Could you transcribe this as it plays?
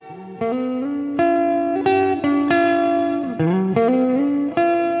This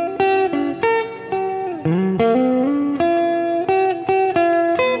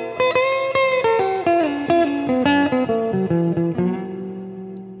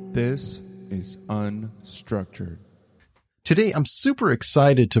is Unstructured. Today, I'm super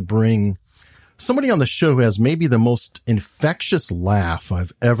excited to bring somebody on the show who has maybe the most infectious laugh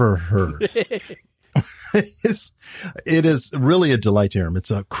I've ever heard. It is really a delight to hear him.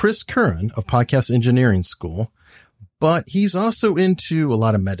 It's Chris Curran of Podcast Engineering School, but he's also into a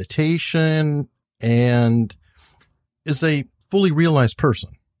lot of meditation and is a fully realized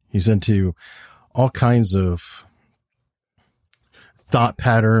person. He's into all kinds of thought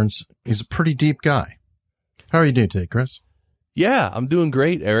patterns. He's a pretty deep guy. How are you doing today, Chris? Yeah, I'm doing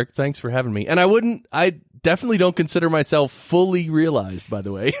great, Eric. Thanks for having me. And I definitely don't consider myself fully realized, by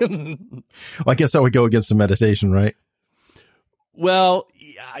the way. Well, I guess that would go against the meditation, right? Well,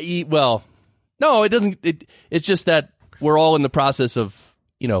 no, it doesn't. It's just that we're all in the process of,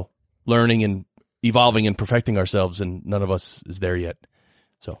 learning and evolving and perfecting ourselves, and none of us is there yet.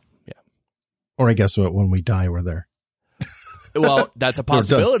 So, yeah. Or I guess when we die, we're there. Well, that's a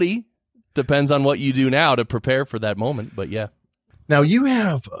possibility. Depends on what you do now to prepare for that moment, but yeah. Now, you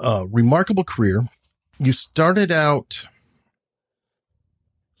have a remarkable career. You started out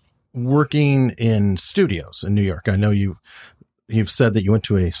working in studios in New York. I know you've said that you went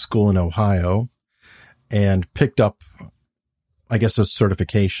to a school in Ohio and picked up, I guess, a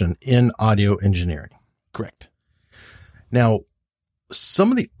certification in audio engineering. Correct. Now,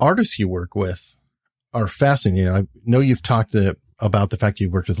 some of the artists you work with are fascinating. I know you've talked about the fact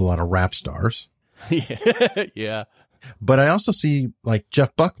you've worked with a lot of rap stars. Yeah. But I also see like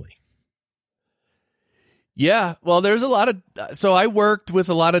Jeff Buckley. Yeah. Well, there's a lot of, so I worked with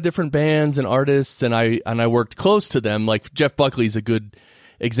a lot of different bands and artists, and I worked close to them. Like Jeff Buckley's a good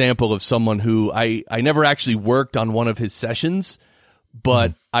example of someone who I never actually worked on one of his sessions,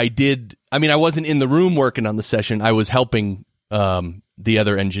 but I wasn't in the room working on the session. I was helping, the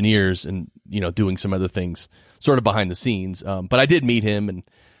other engineers and, doing some other things sort of behind the scenes. But I did meet him and,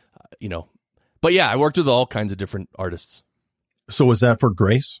 but yeah, I worked with all kinds of different artists. So was that for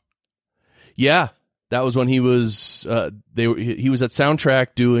Grace? Yeah, that was when he was, he was at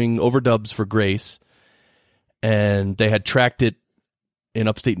Soundtrack doing overdubs for Grace, and they had tracked it in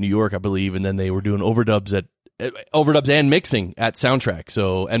upstate New York, I believe. And then they were doing overdubs and mixing at Soundtrack.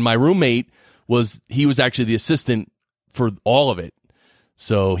 So, and my roommate he was actually the assistant for all of it.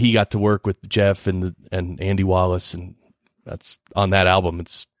 So he got to work with Jeff and Andy Wallace, and that's on that album.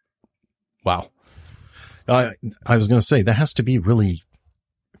 It's wow. I was going to say that has to be really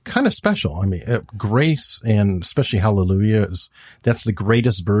kind of special. I mean, Grace and especially Hallelujah that's the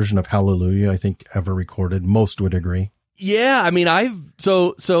greatest version of Hallelujah I think ever recorded. Most would agree. Yeah, I mean,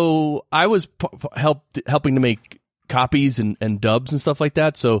 so I was helping to make copies and dubs and stuff like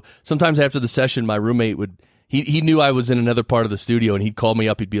that. So sometimes after the session, my roommate he knew I was in another part of the studio, and he'd call me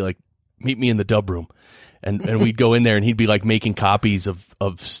up. He'd be like, meet me in the dub room. And we'd go in there, and he'd be like making copies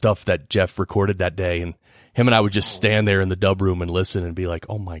of stuff that Jeff recorded that day. And him and I would just stand there in the dub room and listen and be like,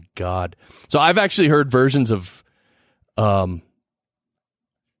 oh my God. So I've actually heard versions of what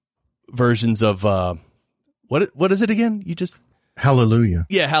is it again? Hallelujah.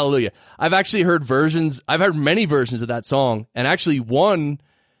 Yeah, Hallelujah. I've heard many versions of that song, and actually one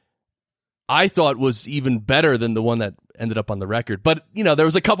I thought was even better than the one that ended up on the record. But, there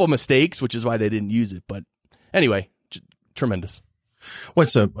was a couple mistakes, which is why they didn't use it. But anyway, tremendous. Well,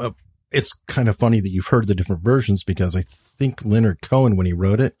 it's kind of funny that you've heard the different versions, because I think Leonard Cohen, when he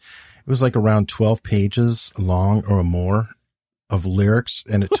wrote it, it was like around 12 pages long or more of lyrics.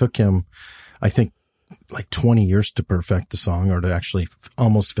 And it took him, I think, like 20 years to perfect the song, or to actually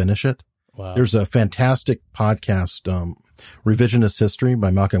almost finish it. Wow. There's a fantastic podcast, Revisionist History by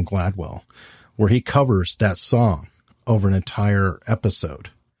Malcolm Gladwell, where he covers that song over an entire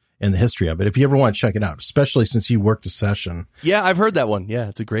episode in the history of it. If you ever want to check it out, especially since you worked a session. Yeah, I've heard that one. Yeah,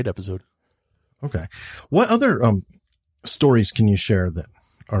 it's a great episode. Okay. What other stories can you share that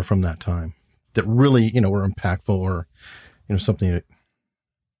are from that time that really, were impactful, or, something that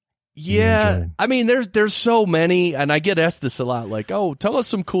Yeah, I mean, there's so many, and I get asked this a lot, like, oh, tell us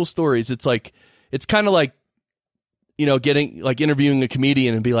some cool stories. It's like, it's kind of like, interviewing a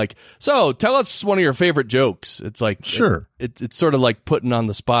comedian and be like, so tell us one of your favorite jokes. It's like, sure. It's sort of like putting on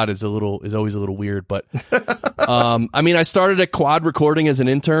the spot is always a little weird, but, I mean, I started at Quad Recording as an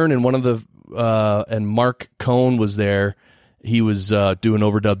intern, and and Mark Cohn was there. He was, doing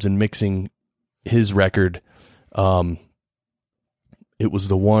overdubs and mixing his record. It was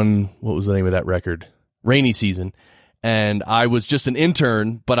what was the name of that record? Rainy Season. and I was just an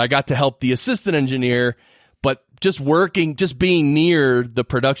intern, but I got to help the assistant engineer. But just being near the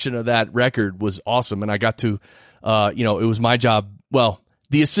production of that record was awesome. And I got to, it was my job. Well,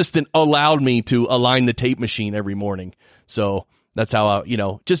 the assistant allowed me to align the tape machine every morning. So that's how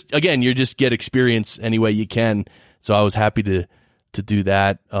you just get experience any way you can. So I was happy to do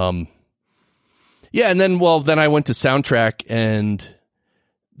that. And then I went to Soundtrack, and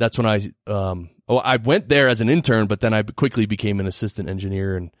that's when I went there as an intern, but then I quickly became an assistant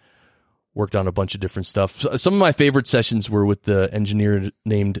engineer and worked on a bunch of different stuff. So some of my favorite sessions were with the engineer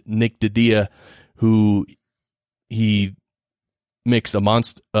named Nick Didia, who he mixed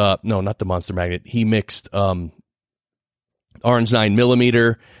not the Monster Magnet. He mixed Orange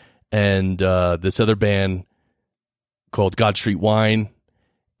 9mm and this other band called God Street Wine.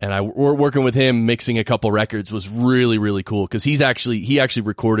 And we're working with him mixing a couple records was really, really cool, because he actually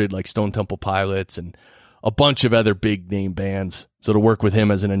recorded like Stone Temple Pilots and a bunch of other big name bands. So to work with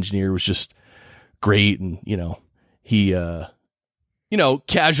him as an engineer was just great. And, he,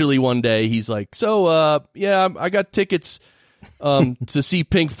 casually one day he's like, so, I got tickets to see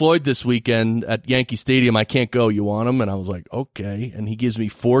Pink Floyd this weekend at Yankee Stadium. I can't go. You want them? And I was like, okay. And he gives me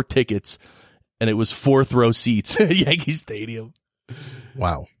 4 tickets, and it was 4th row seats at Yankee Stadium.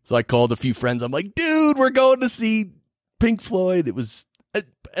 Wow. So I called a few friends. I'm like, dude, we're going to see Pink Floyd. It was,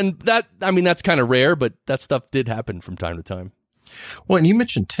 and that's kind of rare, but that stuff did happen from time to time. Well, and you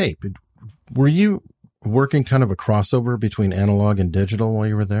mentioned tape. Were you working kind of a crossover between analog and digital while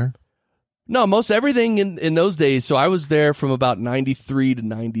you were there? No, most everything in those days. So I was there from about 93 to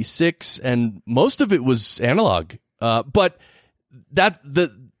 96, and most of it was analog. But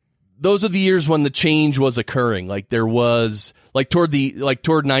those are the years when the change was occurring. Like there was toward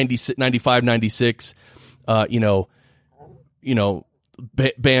 96, 95, 96,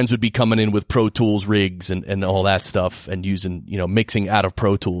 bands would be coming in with Pro Tools rigs and all that stuff, and using, mixing out of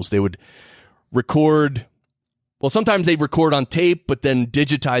Pro Tools. They would record. Well, sometimes they'd record on tape, but then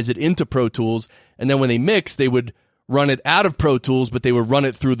digitize it into Pro Tools. And then when they mix, they would run it out of Pro Tools, but they would run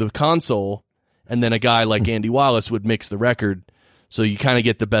it through the console. And then a guy like Andy Wallace would mix the record. So you kind of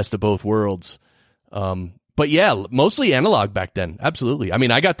get the best of both worlds. But yeah, mostly analog back then. Absolutely. I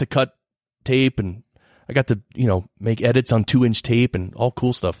mean, I got to cut tape, and I got to, make edits on 2-inch tape and all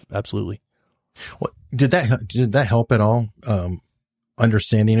cool stuff. Absolutely. Well, did that help at all?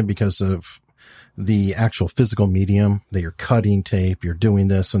 Understanding it because of the actual physical medium that you're cutting tape, you're doing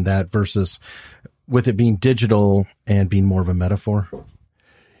this and that, versus with it being digital and being more of a metaphor?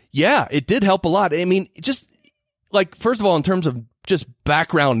 Yeah, it did help a lot. I mean, just like, first of all, in terms of just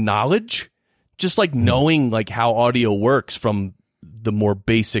background knowledge, just like knowing like how audio works from the more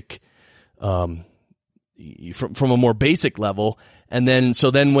basic, from a more basic level. And then,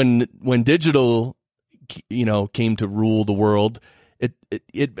 when digital, came to rule the world,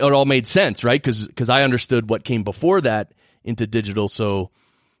 it all made sense, right? Because I understood what came before that into digital. So,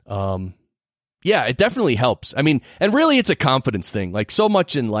 yeah, it definitely helps. I mean, and really it's a confidence thing. Like, so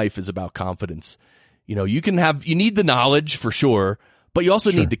much in life is about confidence. You need the knowledge for sure, but you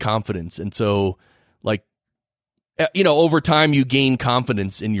also need the confidence. And so, like, over time you gain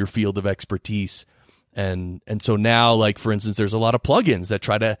confidence in your field of expertise. And so now, like, for instance, there's a lot of plugins that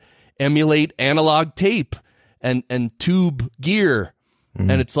try to emulate analog tape and tube gear.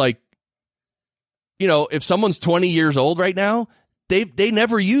 Mm-hmm. And it's like, if someone's 20 years old right now, they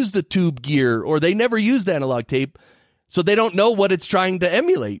never used the tube gear, or they never used analog tape, so they don't know what it's trying to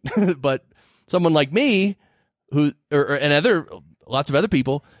emulate. But someone like me, and lots of other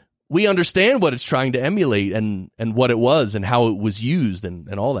people, we understand what it's trying to emulate and what it was and how it was used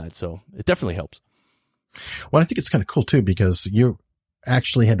and all that. So it definitely helps. Well, I think it's kind of cool too, because you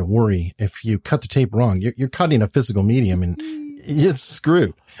actually had to worry if you cut the tape wrong. You're cutting a physical medium, and it's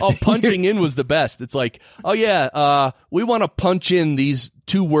screwed. Oh, punching in was the best. It's like, oh yeah, we want to punch in these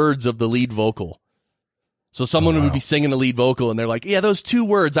 2 words of the lead vocal. So someone would be singing the lead vocal, and they're like, yeah, those 2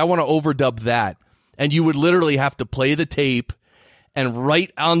 words, I want to overdub that. And you would literally have to play the tape and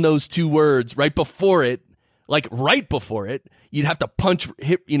write on those 2 words right before it, you'd have to punch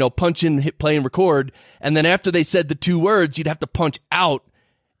in, hit play and record. And then after they said the 2 words, you'd have to punch out,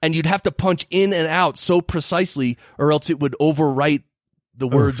 and you'd have to punch in and out so precisely, or else it would overwrite the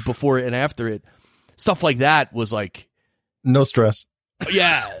words before it and after it. Stuff like that was like, no stress.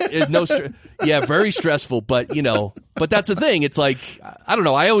 Yeah, no stress. Yeah, very stressful. But but that's the thing. It's like, I don't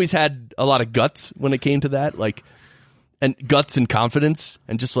know. I always had a lot of guts when it came to that, like, and guts and confidence,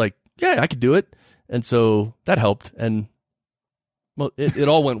 and just like, yeah, I could do it. And so that helped, and well, it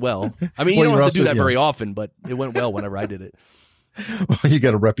all went well. I mean, you don't have to do that very often, but it went well whenever I did it. Well, you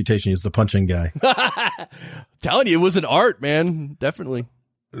got a reputation as the punching guy. Telling you, it was an art, man. Definitely.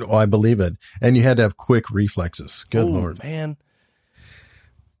 Oh, I believe it. And you had to have quick reflexes. Good Oh, Lord. man.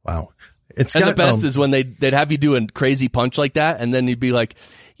 Wow. And the best is when they'd have you do a crazy punch like that, and then you'd be like,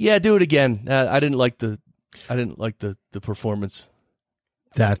 "Yeah, do it again." I didn't like the performance.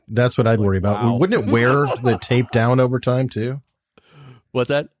 That's what I'd worry about. wow. Wouldn't it wear the tape down over time too? What's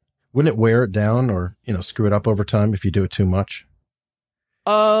that? Wouldn't it wear it down or, screw it up over time if you do it too much?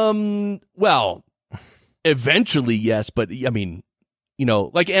 Well, eventually, yes, but I mean,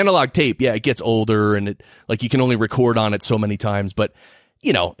 like analog tape, yeah, it gets older and it like you can only record on it so many times, but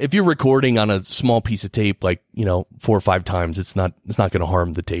if you're recording on a small piece of tape, like, 4 or 5 times, it's not going to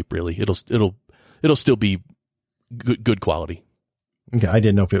harm the tape really. It'll still be good quality. Okay. I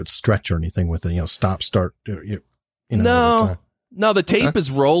didn't know if it would stretch or anything with the, stop, start, No, the tape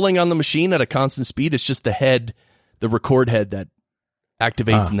is rolling on the machine at a constant speed. It's just the record head that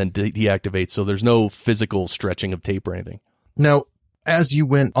activates and then deactivates. So there's no physical stretching of tape or anything. Now, as you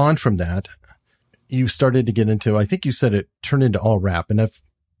went on from that, you started to get into, I think you said it turned into all rap. And if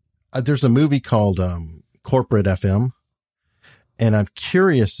there's a movie called Corporate FM, and I'm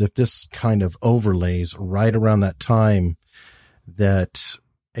curious if this kind of overlays right around that time that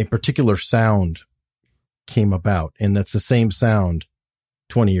a particular sound came about, and that's the same sound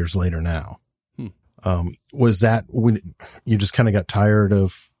 20 years later now. Was that when you just kind of got tired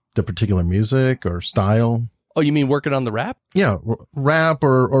of the particular music or style? Oh, you mean working on the rap? Yeah, rap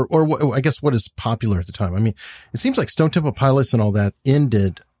or I guess what is popular at the time. I mean, it seems like Stone Temple Pilots and all that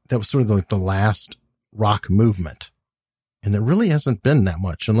ended. That was sort of like the last rock movement. And there really hasn't been that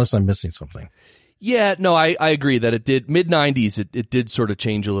much, unless I'm missing something. Yeah, no, I agree that it did. Mid-90s, it did sort of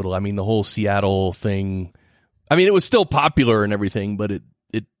change a little. I mean, the whole Seattle thing, I mean, it was still popular and everything, but it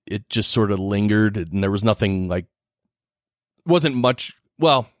just sort of lingered, and there was nothing like, wasn't much,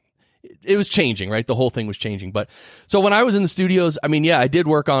 well, it was changing, right? The whole thing was changing. But so when I was in the studios, I mean, yeah, I did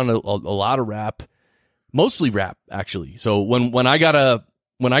work on a lot of rap, mostly rap, actually. So when I got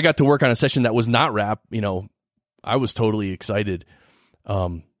to work on a session that was not rap, I was totally excited.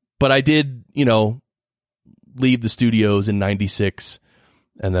 But I did, leave the studios in 96,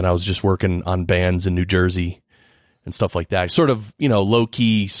 and then I was just working on bands in New Jersey and stuff like that. Sort of, low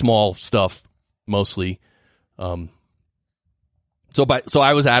key, small stuff mostly. So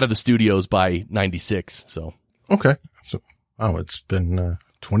I was out of the studios by 96. So okay, so it's been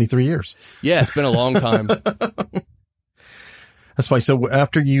 23 years. Yeah, it's been a long time. That's fine. So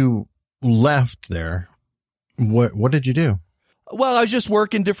after you left there, what did you do? Well, I was just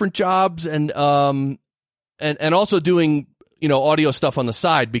working different jobs and also doing, audio stuff on the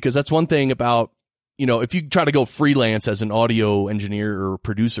side, because that's one thing about, if you try to go freelance as an audio engineer or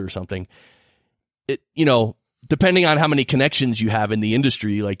producer or something, depending on how many connections you have in the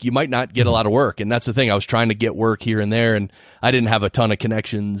industry, like you might not get a lot of work. And that's the thing. I was trying to get work here and there, and I didn't have a ton of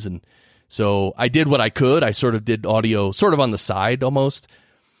connections. And so I did what I could. I sort of did audio sort of on the side almost.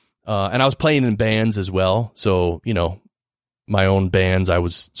 And I was playing in bands as well. So, my own bands, I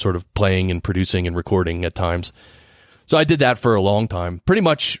was sort of playing and producing and recording at times. So I did that for a long time, pretty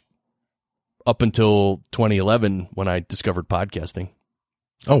much up until 2011 when I discovered podcasting.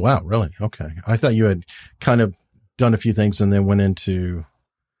 Oh, wow. Really? Okay. I thought you had kind of done a few things and then went into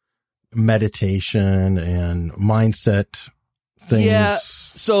meditation and mindset things. Yeah.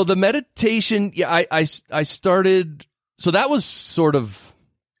 So the meditation, yeah, I started, so that was sort of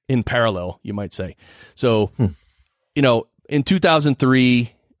in parallel, you might say. So, in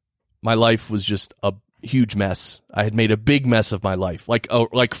 2003, my life was just a huge mess. I had made a big mess of my life, like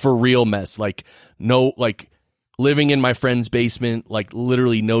for real mess, living in my friend's basement, like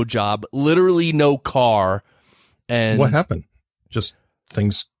literally no job, literally no car. And what happened? Just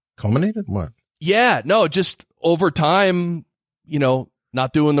things culminated? What? Yeah, no, just over time,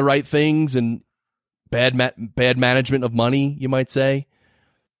 not doing the right things and bad management of money, you might say.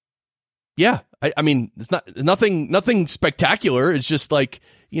 Yeah. I mean, it's nothing spectacular. It's just like,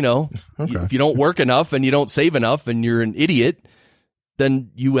 okay. If you don't work enough and you don't save enough and you're an idiot, then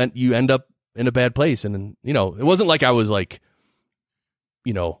you end up in a bad place. And, it wasn't like I was like,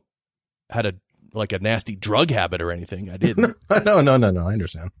 had a nasty drug habit or anything. I didn't. No. I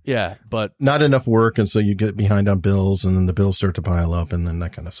understand. Yeah. But not enough work. And so you get behind on bills, and then the bills start to pile up, and then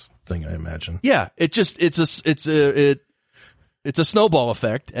that kind of thing, I imagine. Yeah. It's a snowball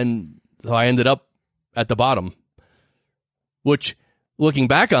effect. And so I ended up at the bottom, which, looking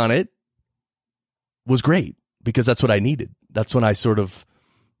back on it, was great, because that's what I needed. That's when I sort of,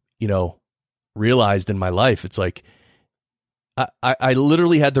 realized in my life, it's like, I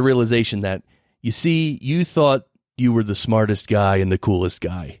literally had the realization that, you thought you were the smartest guy and the coolest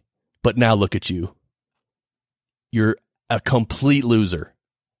guy, but now look at you. You're a complete loser.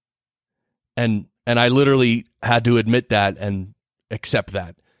 And I literally had to admit that and accept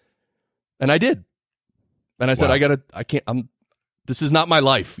that. And I did. And I said, Wow. this is not my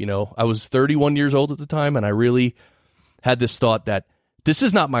life. I was 31 years old at the time, and I really had this thought that this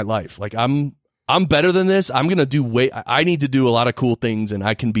is not my life. Like, I'm better than this. I need to do a lot of cool things, and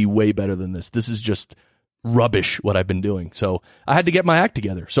I can be way better than this. This is just rubbish what I've been doing. So I had to get my act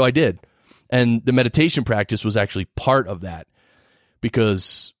together. So I did. And the meditation practice was actually part of that,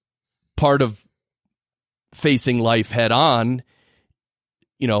 because part of facing life head on,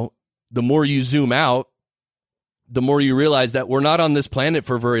 the more you zoom out, the more you realize that we're not on this planet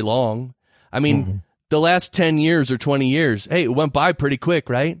for very long. I mean, the last 10 years or 20 years, hey, it went by pretty quick,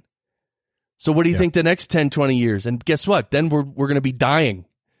 right? So what do you think the next 10, 20 years? And guess what? Then we're going to be dying.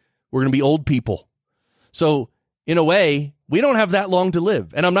 We're going to be old people. So in a way, we don't have that long to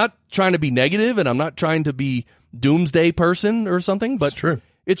live. And I'm not trying to be negative, and I'm not trying to be doomsday person or something, but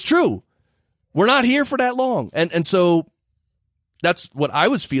it's true. We're not here for that long. And so that's what I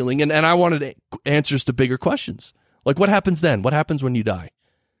was feeling. And I wanted answers to bigger questions. Like, what happens then? What happens when you die?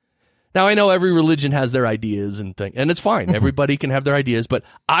 Now, I know every religion has their ideas and things, and it's fine. Everybody can have their ideas, but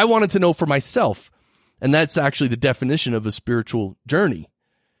I wanted to know for myself. And that's actually the definition of a spiritual journey.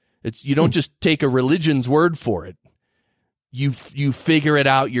 You don't just take a religion's word for it. You figure it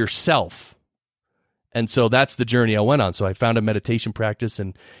out yourself. And so that's the journey I went on. So I found a meditation practice.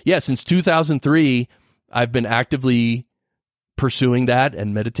 And since 2003, I've been actively pursuing that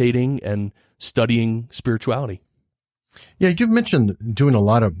and meditating and studying spirituality. Yeah, you've mentioned doing a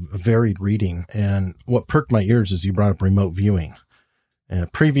lot of varied reading, and what perked my ears is you brought up remote viewing. A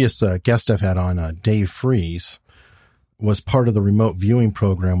previous guest I've had on, Dave Freeze, was part of the remote viewing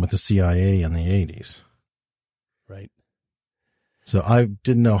program with the CIA in the 80s. Right. So I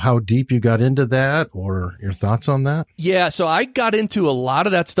didn't know how deep you got into that or your thoughts on that. Yeah, so I got into a lot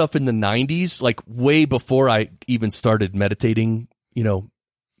of that stuff in the 90s, like way before I even started meditating,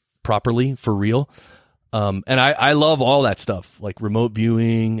 properly, for real. And I love all that stuff, like remote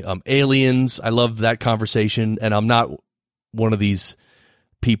viewing, aliens. I love that conversation. And I'm not one of these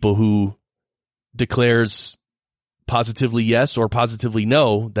people who declares positively yes or positively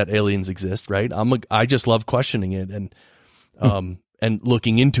no that aliens exist, right? I just love questioning it and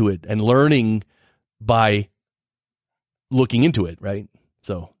looking into it and learning by looking into it, right?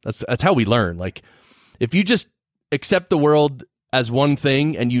 So that's how we learn. Like, if you just accept the world as one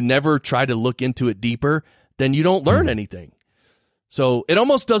thing and you never try to look into it deeper, then you don't learn anything. So it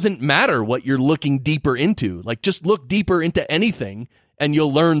almost doesn't matter what you're looking deeper into. Like, just look deeper into anything and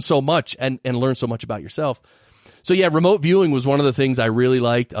you'll learn so much and learn so much about yourself. So yeah, remote viewing was one of the things I really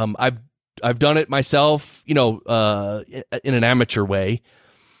liked. I've done it myself, in an amateur way,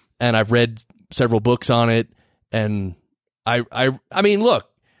 and I've read several books on it. And I mean, look,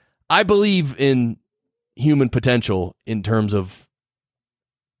 I believe in human potential in terms of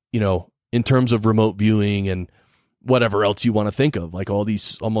remote viewing and whatever else you want to think of, like all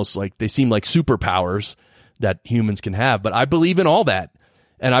these almost like they seem like superpowers that humans can have. But I believe in all that.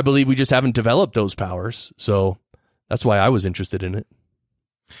 And I believe we just haven't developed those powers. So that's why I was interested in it.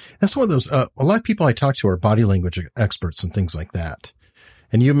 That's one of those, a lot of people I talk to are body language experts and things like that.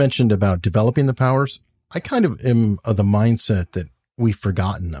 And you mentioned about developing the powers. I kind of am of the mindset that we've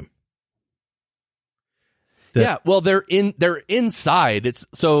forgotten them. Yeah, well, they're inside. It's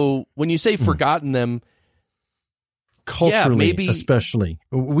so when you say forgotten them, culturally, maybe, especially,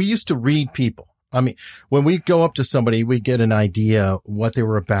 we used to read people. I mean, when we go up to somebody, we get an idea what they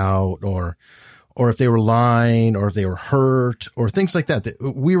were about, or if they were lying, or if they were hurt, or things like that.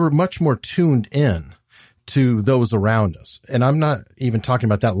 We were much more tuned in to those around us. And I'm not even talking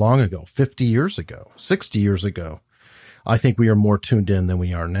about that long ago, 50 years ago, 60 years ago. I think we are more tuned in than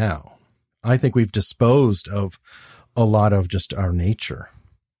we are now. I think we've disposed of a lot of just our nature.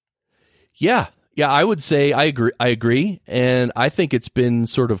 Yeah, I would say I agree. And I think it's been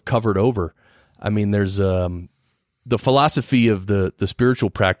sort of covered over. I mean, there's the philosophy of the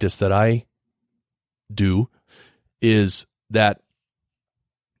spiritual practice that I do is that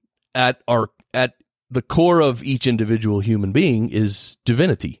at the core of each individual human being is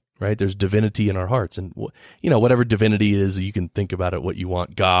divinity, right? There's divinity in our hearts, and whatever divinity it is, you can think about it what you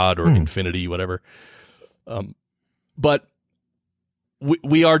want, God or infinity, whatever. But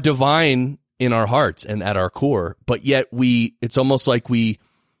we are divine in our hearts and at our core, but yet it's almost like we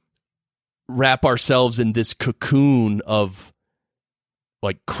wrap ourselves in this cocoon of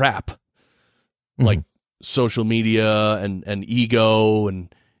like crap, like social media and ego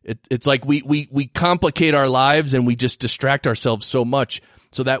and It's like we complicate our lives and we just distract ourselves so much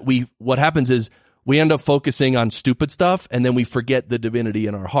so that what happens is we end up focusing on stupid stuff and then we forget the divinity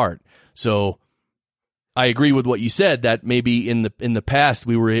in our heart. So I agree with what you said, that maybe in the past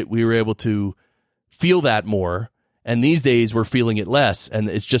we were able to feel that more, and these days we're feeling it less, and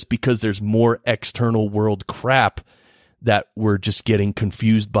it's just because there's more external world crap that we're just getting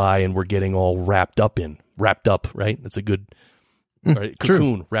confused by and we're getting all wrapped up, right? That's a good right?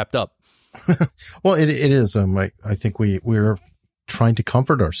 Cocoon. True. Wrapped up. Well, it is. I think we're trying to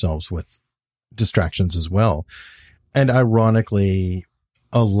comfort ourselves with distractions as well. And ironically,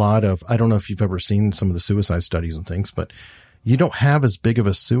 a lot of, I don't know if you've ever seen some of the suicide studies and things, but you don't have as big of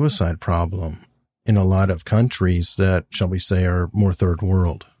a suicide problem in a lot of countries that, shall we say, are more third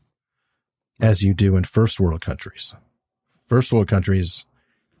world as you do in first world countries. First world countries,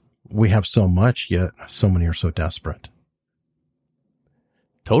 we have so much, yet so many are so desperate.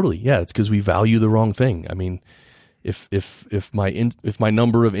 Totally. Yeah. It's because we value the wrong thing. I mean, if my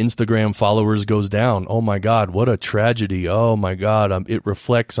number of Instagram followers goes down, oh my God, what a tragedy. Oh my God. It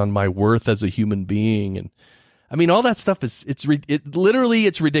reflects on my worth as a human being. And I mean, all that stuff it's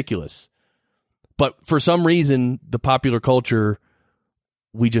ridiculous. But for some reason, the popular culture,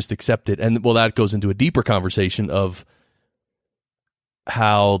 we just accept it. And well, that goes into a deeper conversation of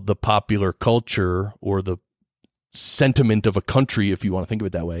how the popular culture or the sentiment of a country, if you want to think of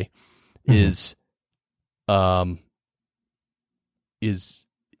it that way, is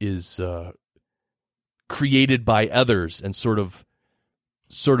created by others and sort of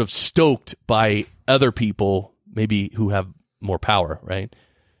stoked by other people, maybe who have more power, right?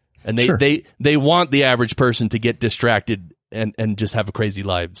 And they want the average person to get distracted and just have crazy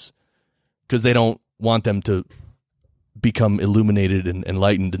lives because they don't want them to become illuminated and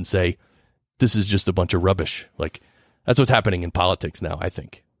enlightened and say, this is just a bunch of rubbish. Like, that's what's happening in politics now, I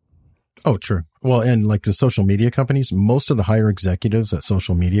think. Oh, true. Well, and like the social media companies, most of the higher executives at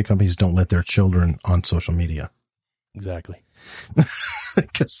social media companies don't let their children on social media. Exactly.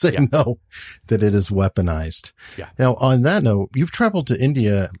 Because they know that it is weaponized. Yeah. Now, on that note, you've traveled to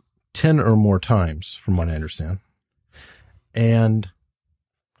India 10 or more times, from what I understand, and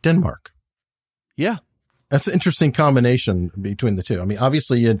Denmark. Yeah. That's an interesting combination between the two. I mean,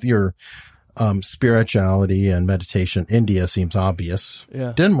 obviously, your spirituality and meditation, India seems obvious.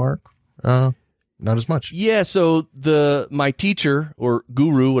 Yeah. Denmark, not as much. Yeah. So my teacher or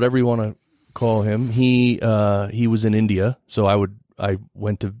guru, whatever you want to call him, he was in India. So I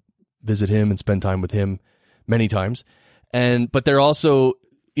went to visit him and spend time with him many times. But they're also,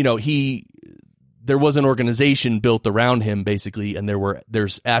 there was an organization built around him basically. And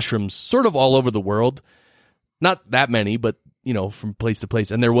there's ashrams sort of all over the world. Not that many, but, from place to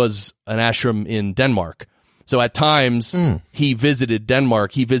place. And there was an ashram in Denmark. So at times he visited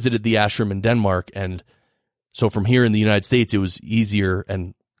Denmark. He visited the ashram in Denmark. And so from here in the United States, it was easier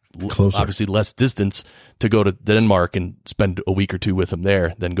and closer, obviously less distance to go to Denmark and spend a week or two with him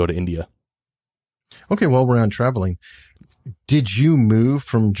there than go to India. Okay. Well, we're on traveling. Did you move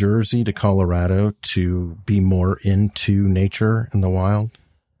from Jersey to Colorado to be more into nature in the wild?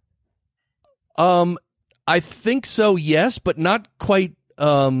 I think so, yes, but not quite,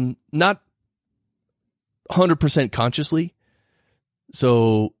 not 100% consciously.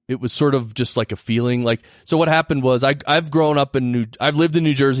 So it was sort of just like a feeling. So what happened was I've grown up I've lived in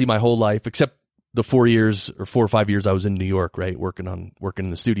New Jersey my whole life, except the 4 or 5 years I was in New York, right, working in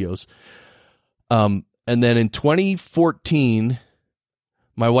the studios. And then in 2014,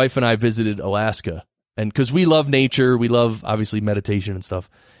 my wife and I visited Alaska, and because we love nature, we love obviously meditation and stuff,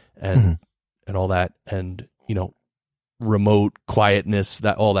 and all that, and remote quietness,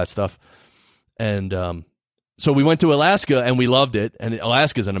 all that stuff, and so we went to Alaska and we loved it, and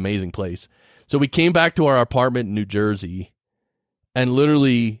Alaska's an amazing place. So we came back to our apartment in New Jersey, and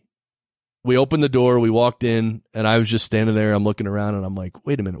literally we opened the door, we walked in, and I was just standing there. I'm looking around, and I'm like,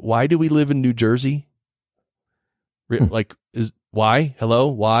 wait a minute, why do we live in New Jersey? Why? Hello?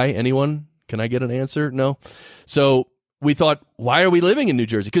 Why? Anyone? Can I get an answer? No. So we thought, why are we living in New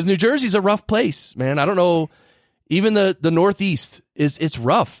Jersey? Because New Jersey's a rough place, man. I don't know. Even the Northeast it's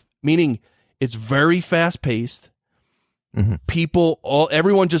rough, meaning it's very fast paced.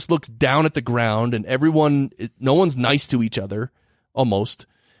 Everyone just looks down at the ground, and no one's nice to each other almost.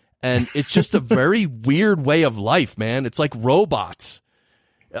 And it's just a very weird way of life, man. It's like robots.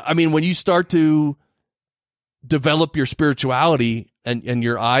 I mean, when you start to develop your spirituality and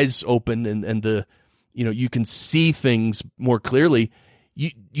your eyes open and you can see things more clearly,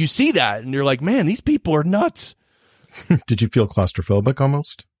 you see that and you're like, man, these people are nuts. Did you feel claustrophobic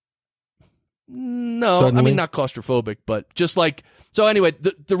almost? No, I Suddenly? mean, not claustrophobic, but just like, so anyway,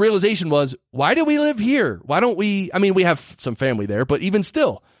 the realization was, why do we live here? Why don't we, I mean, we have some family there, but even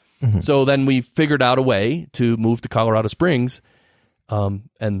still. So then we figured out a way to move to Colorado Springs.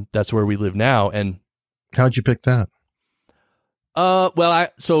 And that's where we live now. And How'd you pick that?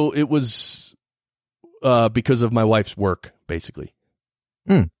 so it was, because of my wife's work, basically.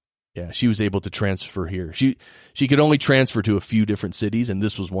 Yeah. She was able to transfer here. She could only transfer to a few different cities, and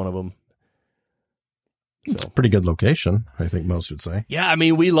this was one of them. So Pretty good location, I think most would say. yeah, I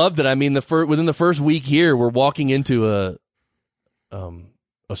mean, we loved it. I mean, within the first week here, we're walking into a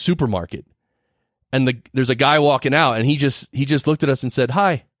supermarket, and there's a guy walking out, and he just looked at us and said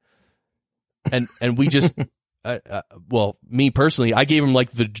hi, and we just, well, me personally, I gave him like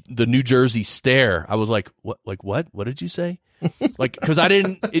the New Jersey stare. I was like, what? Like what? What did you say? Like, because I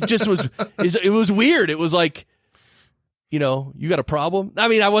didn't. It just was. It was weird. It was like, you got a problem? I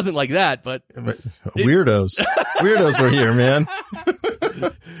mean, I wasn't like that, but Weirdos were here, man.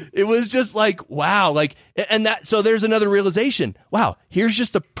 it was just like, wow. Like, and so there's another realization. Wow, here's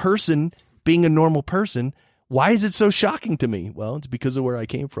just a person being a normal person. Why is it so shocking to me? Well, it's because of where I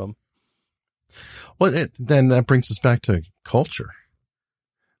came from. Well, then that brings us back to culture.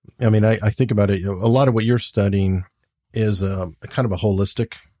 I mean, I think about it. A lot of what you're studying is a kind of a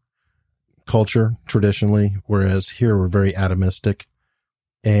holistic culture traditionally, whereas here we're very atomistic.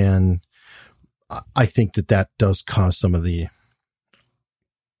 And I think that does cause some of the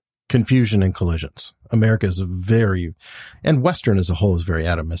confusion and collisions. America is and Western as a whole is very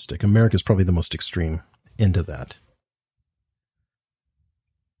atomistic. America is probably the most extreme into that.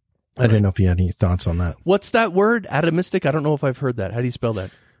 I didn't know if you had any thoughts on that. What's that word? Atomistic? I don't know if I've heard that. How do you spell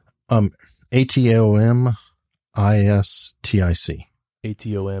that? ATOMISTIC.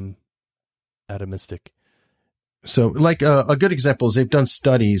 ATOM. Atomistic. So like a good example is they've done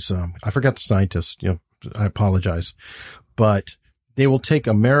studies. I forgot the scientist, I apologize, but they will take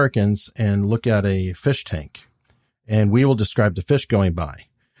Americans and look at a fish tank, and we will describe the fish going by.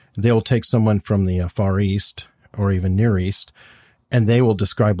 They will take someone from the Far East or even Near East, and they will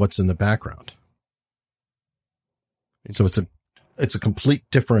describe what's in the background. So it's a complete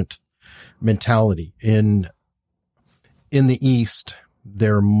different mentality. In the East,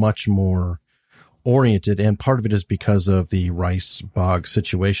 they're much more oriented, and part of it is because of the rice bog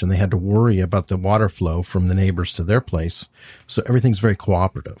situation. They had to worry about the water flow from the neighbors to their place. So everything's very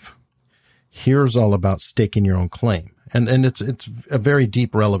cooperative. Here's all about staking your own claim. And it's a very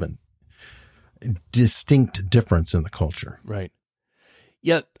deep, relevant, distinct difference in the culture. Right.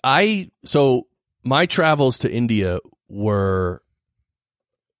 Yeah. So my travels to India were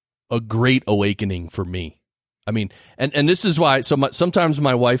a great awakening for me. I mean, and this is why, sometimes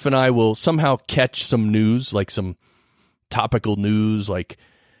my wife and I will somehow catch some news, like some topical news, like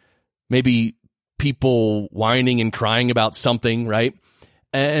maybe people whining and crying about something, right?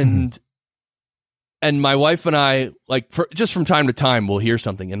 And my wife and I, like, just from time to time, we'll hear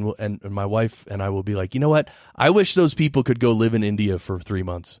something, and my wife and I will be like, you know what? I wish those people could go live in India for 3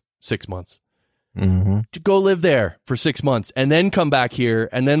 months, 6 months. Go live there for 6 months, and then come back here,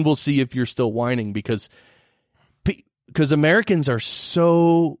 and then we'll see if you're still whining, because Americans are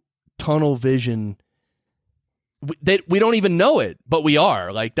so tunnel vision. We don't even know it, but we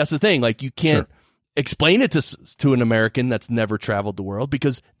are. Like, that's the thing. Like, you can't explain it to an American that's never traveled the world,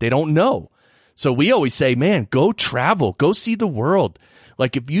 because they don't know. So we always say, man, go travel, go see the world.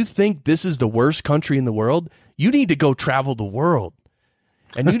 Like, if you think this is the worst country in the world, you need to go travel the world.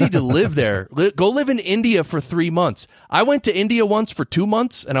 And you need to live there. Go live in India for 3 months. I went to India once for 2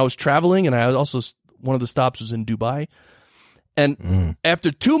 months, and I was traveling, and I also, one of the stops was in Dubai. And after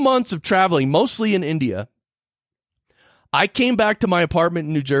 2 months of traveling, mostly in India, I came back to my apartment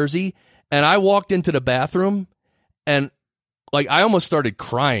in New Jersey, and I walked into the bathroom, and like, I almost started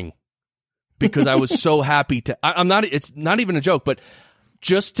crying because I was so happy it's not even a joke, but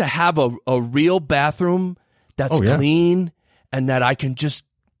just to have a real bathroom that's clean, and that I can just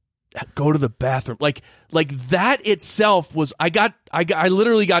go to the bathroom. Like that itself was, I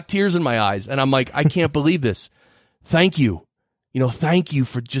literally got tears in my eyes, and I'm like, I can't believe this. Thank you. Thank you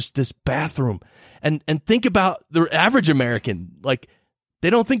for just this bathroom. And think about the average American. Like, they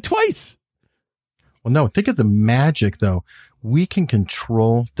don't think twice. Well, no, think of the magic, though. We can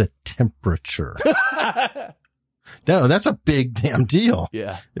control the temperature. That's a big damn deal.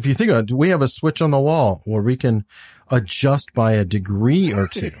 Yeah. If you think of it, we have a switch on the wall where we can adjust by a degree or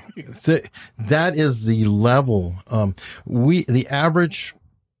two. That is the level. The average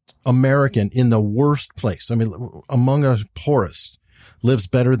American in the worst place, I mean, among us poorest, lives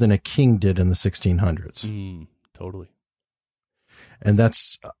better than a king did in the 1600s. Totally. And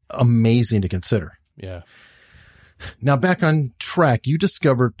that's amazing to consider. Yeah. Now, back on track, you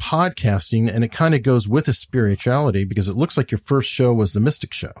discovered podcasting, and it kind of goes with a spirituality because it looks like your first show was the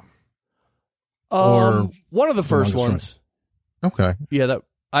Mystic Show. Or one of the first ones. Okay. Yeah.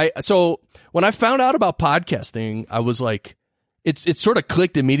 So when I found out about podcasting, I was like, it sort of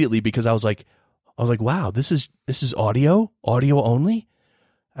clicked immediately because I was like, wow, this is audio only.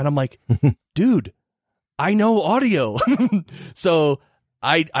 And I'm like, dude, I know audio. So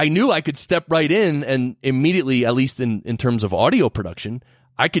I knew I could step right in and immediately, at least in terms of audio production,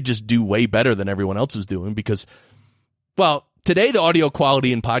 I could just do way better than everyone else was doing because, well, today the audio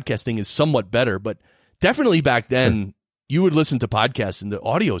quality in podcasting is somewhat better, but definitely back then you would listen to podcasts and the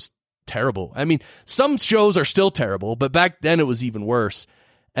audio is terrible. I mean, some shows are still terrible, but back then it was even worse.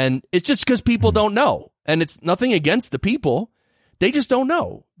 And it's just because people don't know. And it's nothing against the people. They just don't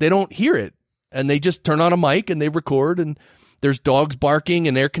know. They don't hear it. And they just turn on a mic and they record and there's dogs barking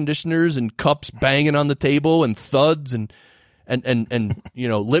and air conditioners and cups banging on the table and thuds and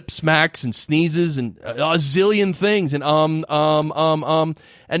lip smacks and sneezes and a zillion things and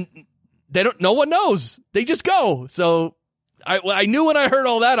and no one knows. They just go. So I knew when I heard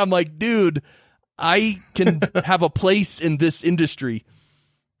all that, I'm like, dude, I can have a place in this industry.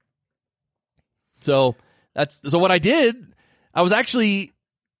 So what I did. I was actually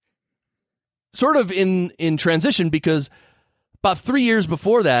sort of in transition because about 3 years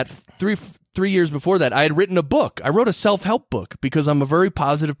before that, three years before that, I had written a book. I wrote a self-help book because I'm a very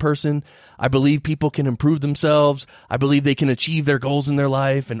positive person. I believe people can improve themselves. I believe they can achieve their goals in their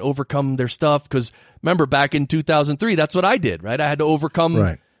life and overcome their stuff. Because remember, back in 2003, that's what I did, right? I had to overcome.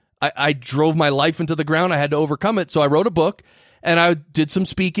 Right. I drove my life into the ground. I had to overcome it. So I wrote a book and I did some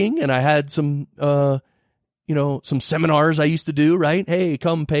speaking and I had some, some seminars I used to do, right? Hey,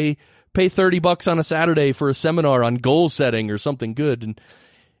 come pay $30 on a Saturday for a seminar on goal setting or something good. And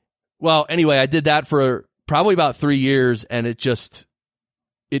well, anyway, I did that for probably about 3 years and it just,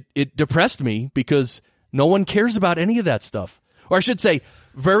 it depressed me because no one cares about any of that stuff. Or I should say,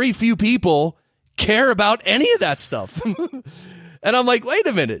 very few people care about any of that stuff. And I'm like, wait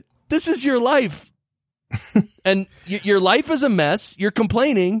a minute, this is your life. And your life is a mess. You're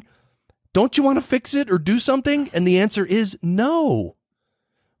complaining. Don't you want to fix it or do something? And the answer is no.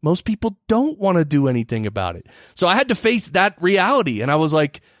 Most people don't want to do anything about it. So I had to face that reality. And I was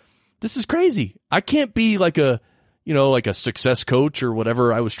like, this is crazy. I can't be like a success coach or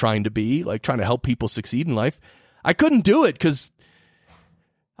whatever I was trying to be, like trying to help people succeed in life. I couldn't do it because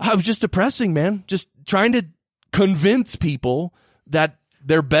I was just depressing, man. Just trying to convince people that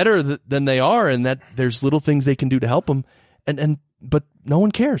they're better than they are and that there's little things they can do to help them. But no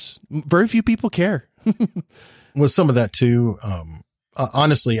one cares. Very few people care. With some of that too,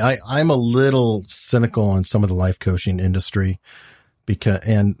 honestly, I'm a little cynical on some of the life coaching industry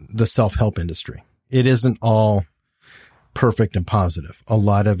and the self-help industry. It isn't all perfect and positive. A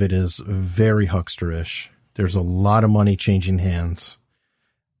lot of it is very hucksterish. There's a lot of money changing hands.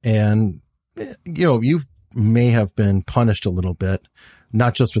 And, you may have been punished a little bit,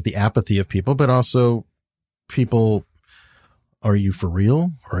 not just with the apathy of people, but also people, are you for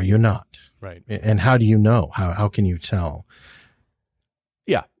real or are you not? Right. And how do you know? How can you tell?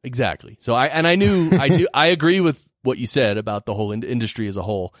 Yeah, exactly. So I agree with what you said about the whole industry as a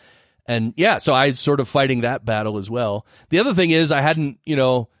whole. And yeah, so I was sort of fighting that battle as well. The other thing is I hadn't,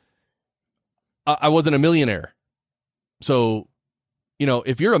 I wasn't a millionaire. So,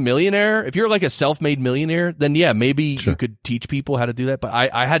 if you're a millionaire, if you're like a self-made millionaire, then yeah, maybe Sure. you could teach people how to do that. But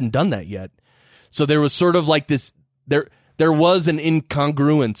I hadn't done that yet. So there was sort of like this, there was an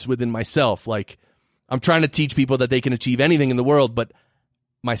incongruence within myself. Like I'm trying to teach people that they can achieve anything in the world, but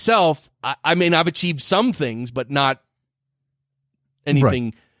myself, I may not have achieved some things, but not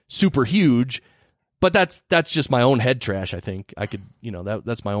anything super huge. But that's just my own head trash. I think I could,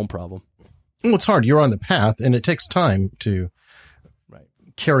 that's my own problem. Well, it's hard. You're on the path and it takes time to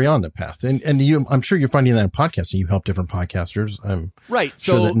carry on the path. And I'm sure you're finding that in podcasting. You help different podcasters. I'm right.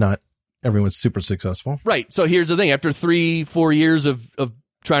 sure So that not everyone's super successful. Right. So here's the thing. After 3-4 years of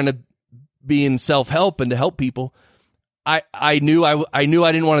trying to be in self-help and to help people, I knew I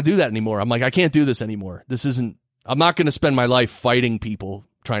didn't want to do that anymore. I'm like, I can't do this anymore. I'm not going to spend my life fighting people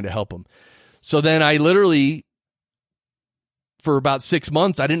trying to help them. So then I literally, for about 6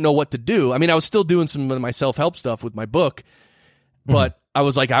 months, I didn't know what to do. I mean, I was still doing some of my self-help stuff with my book, but I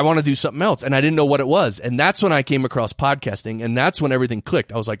was like, I want to do something else. And I didn't know what it was. And that's when I came across podcasting. And that's when everything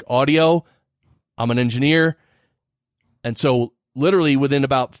clicked. I was like, audio, I'm an engineer. And so literally within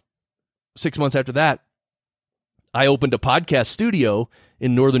about 6 months after that, I opened a podcast studio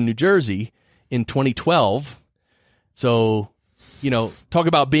in northern New Jersey in 2012. So talk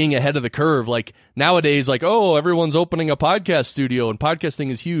about being ahead of the curve. Like nowadays, like, oh, everyone's opening a podcast studio and podcasting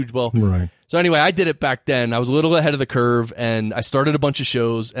is huge. Well, Right. so anyway, I did it back then. I was a little ahead of the curve and I started a bunch of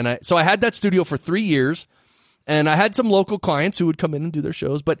shows. And so I had that studio for 3 years and I had some local clients who would come in and do their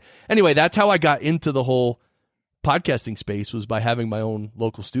shows. But anyway, that's how I got into the whole podcasting space, was by having my own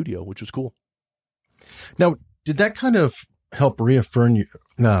local studio, which was cool. Now, did that kind of help reaffirm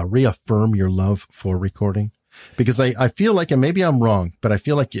your love for recording? Because I feel like, and maybe I'm wrong, but I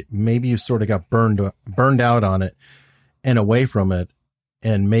feel like maybe you sort of got burned out on it and away from it.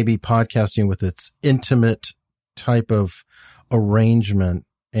 And maybe podcasting with its intimate type of arrangement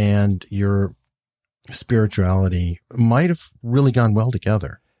and your spirituality might have really gone well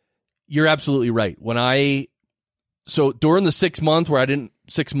together. You're absolutely right. So during the 6 months when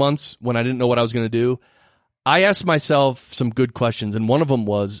I didn't know what I was going to do, I asked myself some good questions. And one of them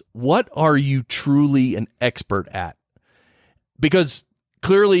was, what are you truly an expert at? Because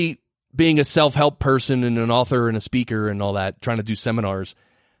clearly being a self-help person and an author and a speaker and all that, trying to do seminars,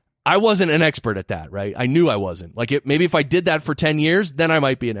 I wasn't an expert at that, right? I knew I wasn't. Like maybe if I did that for 10 years, then I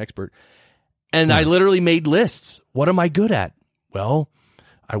might be an expert. And I literally made lists. What am I good at? Well,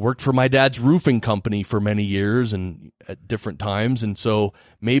 I worked for my dad's roofing company for many years and at different times. And so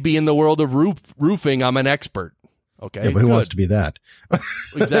maybe in the world of roofing, I'm an expert. Okay. Yeah, but who wants to be that?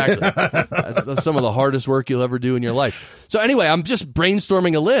 Exactly. That's some of the hardest work you'll ever do in your life. So anyway, I'm just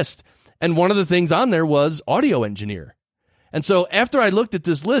brainstorming a list. And one of the things on there was audio engineer. And so after I looked at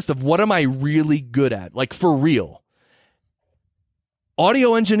this list of what am I really good at, like for real,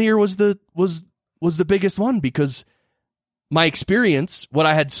 audio engineer was the biggest one, because my experience, what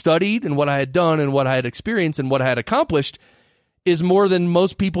I had studied and what I had done and what I had experienced and what I had accomplished is more than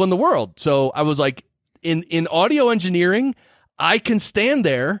most people in the world. So I was like, in audio engineering, I can stand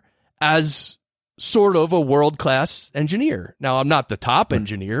there as sort of a world-class engineer. Now, I'm not the top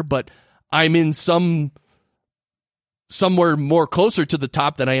engineer, but I'm in somewhere more closer to the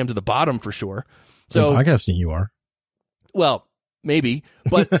top than I am to the bottom for sure. So I guess you are. Well, maybe.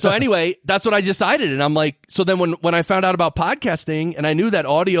 But so anyway, that's what I decided. And I'm like, so then when I found out about podcasting and I knew that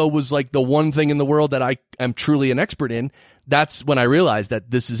audio was like the one thing in the world that I am truly an expert in, that's when I realized that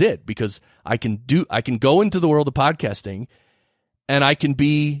this is it, because I can go into the world of podcasting and I can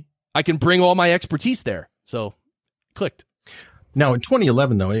bring all my expertise there. So clicked. Now in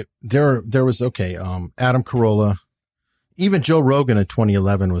 2011 though, there was, Adam Carolla, even Joe Rogan in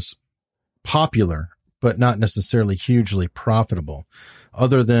 2011 was popular, but not necessarily hugely profitable.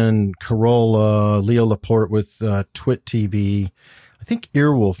 Other than Carolla, Leo Laporte with Twit TV, I think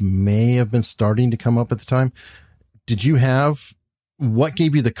Earwolf may have been starting to come up at the time. What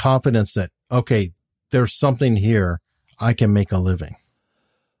gave you the confidence that, okay, there's something here, I can make a living?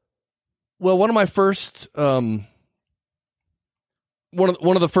 Well, one of my first, one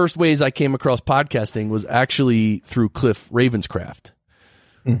of the first ways I came across podcasting was actually through Cliff Ravenscraft,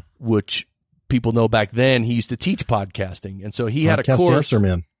 which people know back then he used to teach podcasting. And so he had a course. Podcast Answer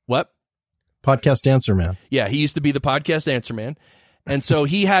Man. What? Podcast Answer Man. Yeah, he used to be the podcast answer man. And so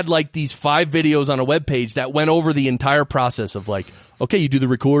he had like these 5 videos on a webpage that went over the entire process of like, okay, you do the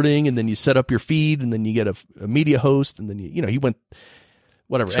recording and then you set up your feed and then you get a media host and then he went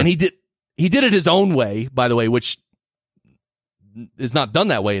whatever. Sure. And he did it his own way, by the way, which is not done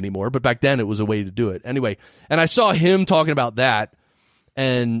that way anymore, but back then it was a way to do it. Anyway, and I saw him talking about that,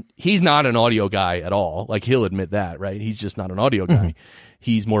 and he's not an audio guy at all. Like, he'll admit that, right? He's just not an audio guy. Mm-hmm.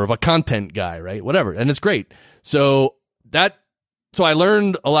 He's more of a content guy, right? Whatever. And it's great. So I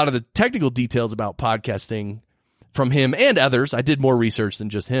learned a lot of the technical details about podcasting from him and others. I did more research than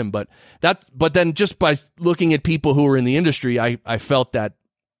just him, but then just by looking at people who were in the industry, I felt that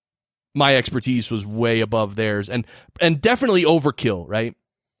my expertise was way above theirs and definitely overkill, right?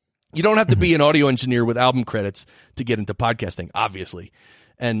 You don't have to be an audio engineer with album credits to get into podcasting, obviously.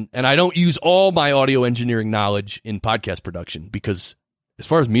 And I don't use all my audio engineering knowledge in podcast production, because as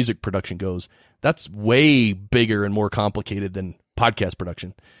far as music production goes, that's way bigger and more complicated than podcast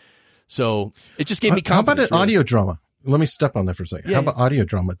production. So it just gave me confidence. How about an audio drama? Let me step on that for a second. Yeah, how about audio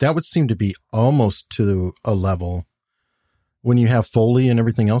drama? That would seem to be almost to a level when you have Foley and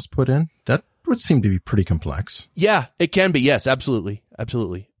everything else put in. That would seem to be pretty complex. Yeah, it can be. Yes, absolutely.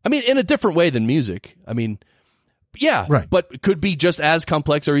 Absolutely. I mean, in a different way than music. I mean, yeah, right. But it could be just as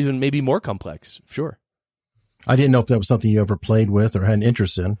complex or even maybe more complex. Sure. I didn't know if that was something you ever played with or had an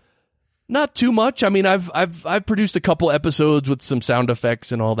interest in. Not too much. I mean, I've produced a couple episodes with some sound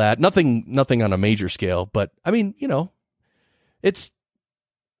effects and all that. Nothing on a major scale, but I mean,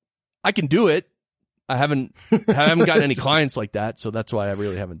 I can do it. I haven't gotten any clients like that, so that's why I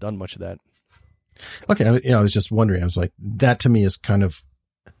really haven't done much of that. Okay. I was just wondering. I was like, that to me is kind of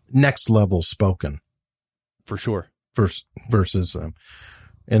next level spoken For sure. versus,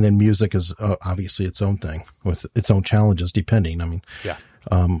 and then music is obviously its own thing with its own challenges, depending. I mean, Yeah.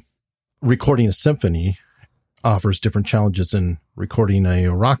 Recording a symphony offers different challenges than recording a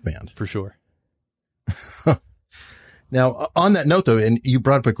rock band. For sure. Now, on that note, though, and you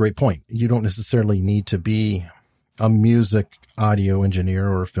brought up a great point, you don't necessarily need to be a music audio engineer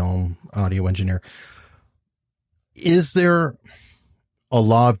or a film audio engineer. Is there a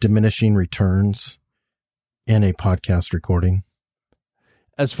law of diminishing returns in a podcast recording?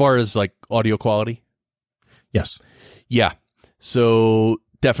 As far as like audio quality? Yes. Yeah. So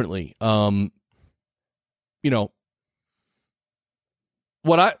definitely.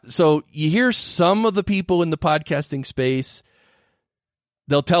 So you hear some of the people in the podcasting space,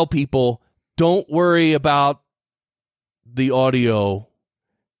 they'll tell people, don't worry about the audio.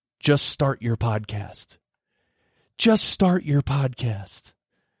 Just start your podcast. Just start your podcast.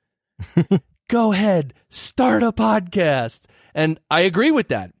 Go ahead, start a podcast. And I agree with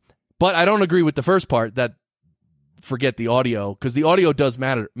that, but I don't agree with the first part that forget the audio, because the audio does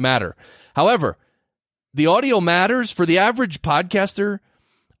matter. However, the audio matters for the average podcaster.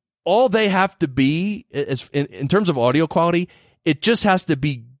 All they have to be is in terms of audio quality, it just has to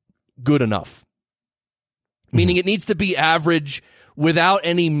be good enough. Meaning it needs to be average without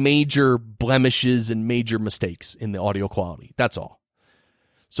any major blemishes and major mistakes in the audio quality. That's all.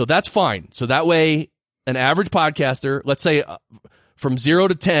 So that's fine. So that way, an average podcaster, let's say from 0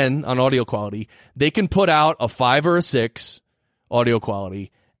 to 10 on audio quality, they can put out a 5 or a 6 audio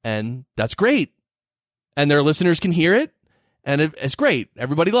quality, and that's great. And their listeners can hear it, and it's great.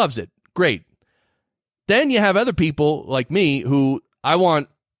 Everybody loves it. Great. Then you have other people like me who I want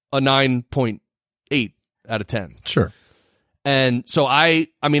a 9.8 out of 10. Sure. And so I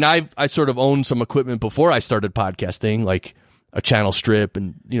sort of owned some equipment before I started podcasting, like a channel strip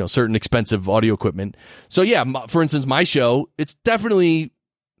and, certain expensive audio equipment. So yeah, for instance, my show, it's definitely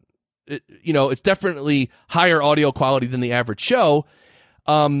higher audio quality than the average show.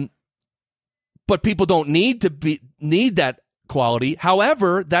 But people don't need that quality.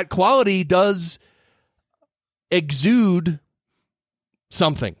 However, that quality does exude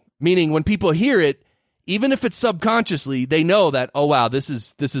something. Meaning when people hear it, even if it's subconsciously, they know that, oh wow, this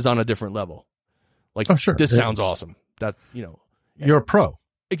is on a different level. Like, oh, sure. This sounds awesome. That you're a pro.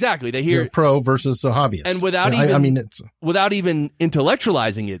 Exactly. They hear you're a pro versus a hobbyist. And without even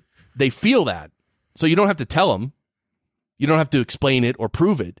intellectualizing it, they feel that. So you don't have to tell them. You don't have to explain it or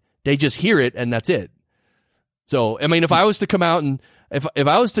prove it. They just hear it, and that's it. So, I mean, if I was to come out and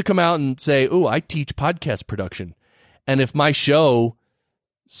say, "Oh, I teach podcast production," and if my show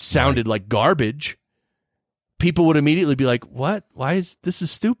sounded like garbage, people would immediately be like, "What? This is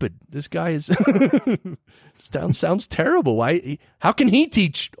stupid. This guy is sounds terrible. Why? How can he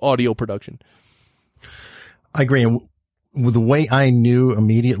teach audio production?" I agree. And with the way I knew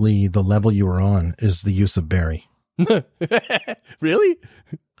immediately the level you were on is the use of Barry. Really?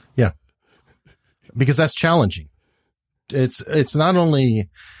 Yeah. Because that's challenging. It's not only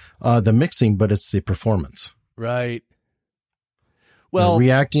the mixing, but it's the performance. Right. Well,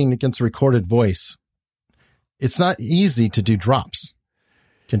 reacting against a recorded voice, it's not easy to do drops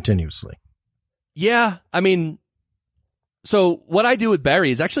continuously. Yeah. I mean, so what I do with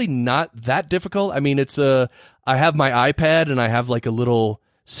Barry is actually not that difficult. I mean, I have my iPad and I have like a little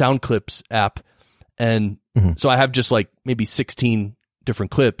sound clips app. And so I have just like maybe 16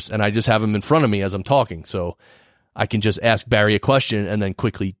 different clips, and I just have them in front of me as I'm talking. So I can just ask Barry a question and then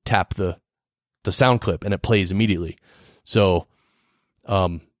quickly tap the sound clip, and it plays immediately. So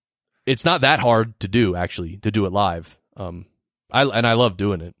it's not that hard to do, actually, to do it live. I love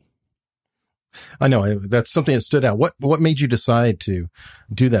doing it. I know that's something that stood out. What made you decide to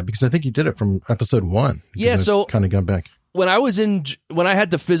do that? Because I think you did it from episode 1. Yeah. So kind of gone back. When I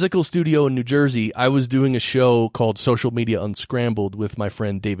had the physical studio in New Jersey, I was doing a show called Social Media Unscrambled with my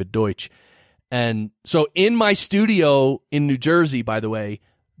friend David Deutsch. And so in my studio in New Jersey, by the way,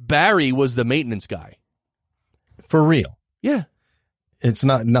 Barry was the maintenance guy. For real. Yeah. It's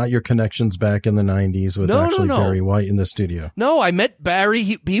not your connections back in the 90s with Barry White in the studio. No, I met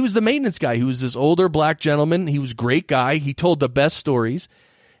Barry. He was the maintenance guy. He was this older black gentleman. He was a great guy. He told the best stories.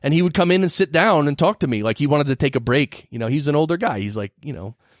 And he would come in and sit down and talk to me like he wanted to take a break. He's an older guy. He's like,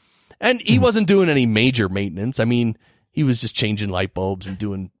 and he wasn't doing any major maintenance. I mean, he was just changing light bulbs and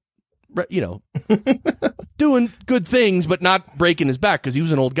doing, doing good things, but not breaking his back because he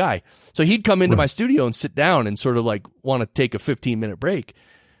was an old guy. So he'd come into my studio and sit down and sort of like want to take a 15-minute break.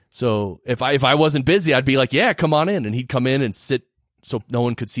 So if I wasn't busy, I'd be like, yeah, come on in. And he'd come in and sit so no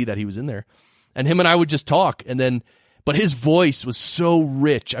one could see that he was in there. and him and I would just talk, and then, but his voice was so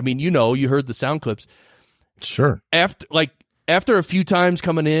rich. I mean, you heard the sound clips. Sure. After a few times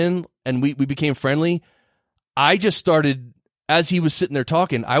coming in and we became friendly, I just started, as he was sitting there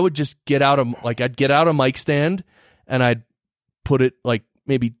talking, I would just I'd get out a mic stand and I'd put it like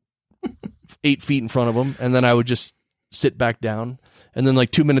maybe 8 feet in front of him, and then I would just sit back down. And then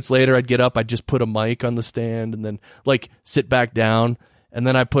like 2 minutes later, I'd get up, I'd just put a mic on the stand and then like sit back down. And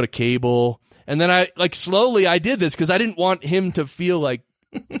then I put a cable. And then I slowly I did this because I didn't want him to feel like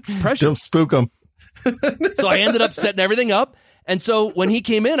pressure. Don't spook him. So I ended up setting everything up. And so when he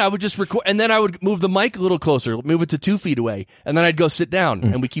came in, I would just record, and then I would move the mic a little closer, move it to 2 feet away. And then I'd go sit down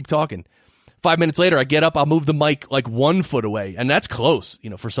and we keep talking. 5 minutes later, I get up, I'll move the mic like 1 foot away. And that's close,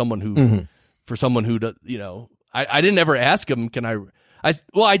 for someone who, does, I didn't ever ask him,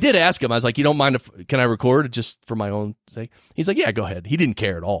 I did ask him. I was like, you don't mind can I record just for my own sake? He's like, yeah, go ahead. He didn't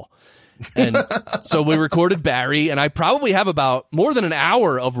care at all. And so we recorded Barry, and I probably have about more than an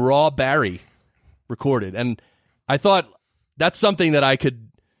hour of raw Barry recorded. And I thought that's something that I could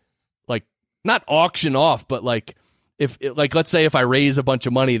not auction off, but let's say if I raise a bunch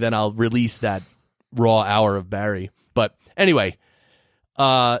of money, then I'll release that raw hour of Barry. But anyway,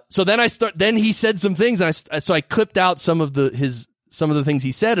 so then he said some things, and so I clipped out some of the things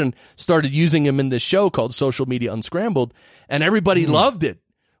he said and started using him in this show called Social Media Unscrambled, and everybody loved it.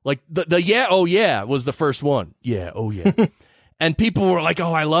 Like the yeah, oh yeah was the first one. Yeah, oh yeah. And people were like,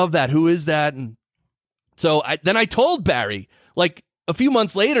 oh, I love that. Who is that? And so I told Barry, like a few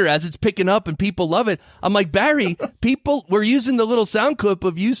months later, as it's picking up and people love it, I'm like, Barry, people were using the little sound clip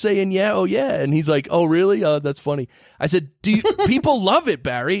of you saying yeah, oh yeah. And he's like, oh really? That's funny. I said, people love it,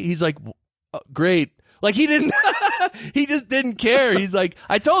 Barry? He's like, great. Like he just didn't care. He's like,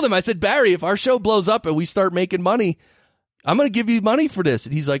 I told him, I said, Barry, if our show blows up and we start making money, I'm going to give you money for this.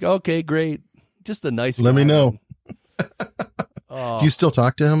 And he's like, okay, great. Just a nice guy. Let me know. Do you still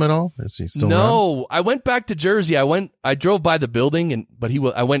talk to him at all? Is he still No, around? I went back to Jersey. I drove by the building, but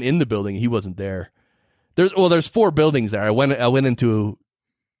I went in the building. He wasn't there. There's 4 buildings there. I went into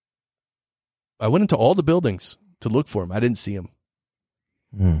all the buildings to look for him. I didn't see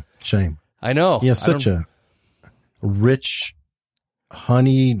him. Shame. I know. He has such a rich,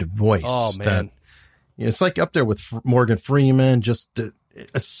 honeyed voice. Oh man, it's like up there with Morgan Freeman. Just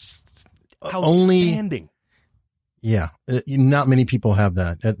outstanding. Yeah, not many people have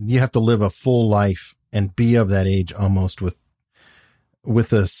that. You have to live a full life and be of that age almost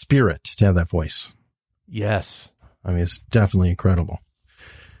with a spirit to have that voice. Yes. I mean, it's definitely incredible.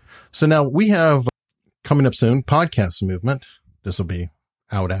 So now we have coming up soon, Podcast Movement. This will be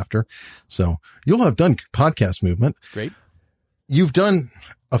out after. So you'll have done Podcast Movement. Great. You've done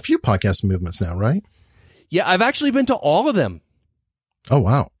a few Podcast Movements now, right? Yeah, I've actually been to all of them. Oh,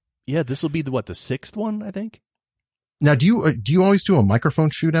 wow. Yeah, this will be the 6th one, I think. Now, do you always do a microphone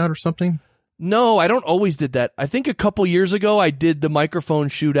shootout or something? No, I don't always did that. I think a couple years ago I did the microphone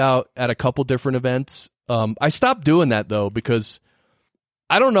shootout at a couple different events. I stopped doing that though because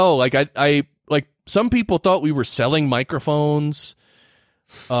I don't know. Like I some people thought we were selling microphones.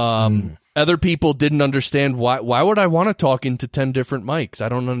 Other people didn't understand why would I want to talk into 10 different mics? I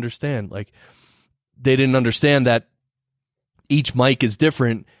don't understand. Like they didn't understand that each mic is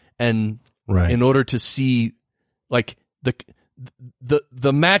different, and in order to see like the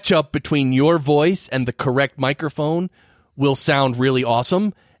matchup between your voice and the correct microphone will sound really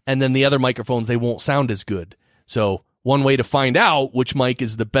awesome, and then the other microphones, they won't sound as good. So one way to find out which mic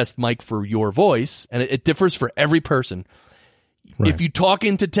is the best mic for your voice, and it differs for every person. If you talk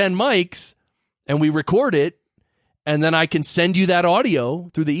into 10 mics and we record it, and then I can send you that audio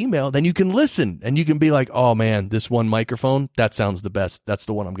through the email, then you can listen and you can be like, oh man, this one microphone, that sounds the best. That's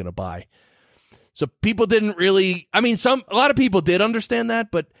the one I'm going to buy. So people didn't really, I mean, a lot of people did understand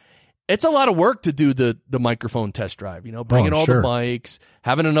that, but it's a lot of work to do the microphone test drive, bringing all the mics,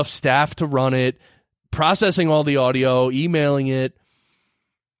 having enough staff to run it, processing all the audio, emailing it.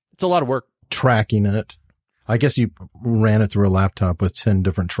 It's a lot of work. Tracking it. I guess you ran it through a laptop with 10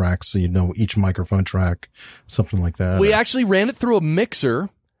 different tracks, so each microphone track, something like that. We actually ran it through a mixer.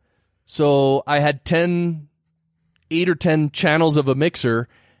 So I had 8 or 10 channels of a mixer,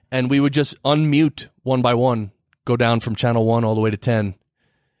 and we would just unmute one by one, go down from channel 1 all the way to 10,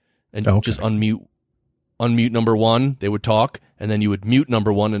 and just unmute number 1. They would talk, and then you would mute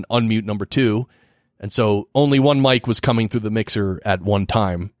number 1 and unmute number 2. And so only one mic was coming through the mixer at one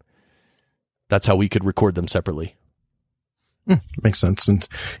time. That's how we could record them separately. Makes sense. And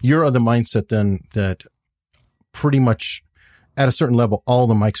you're of the mindset then that pretty much at a certain level, all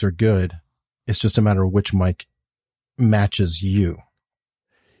the mics are good. It's just a matter of which mic matches you.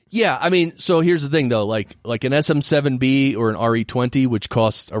 Yeah, I mean, so here's the thing though, like an SM7B or an RE20, which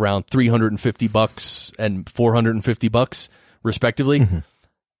costs around $350 and $450 respectively,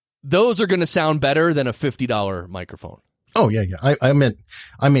 those are going to sound better than a $50 microphone. Oh yeah, yeah. I meant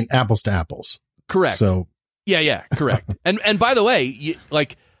apples to apples. Correct. So yeah, correct. and by the way, you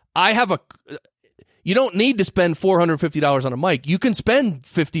don't need to spend $450 on a mic. You can spend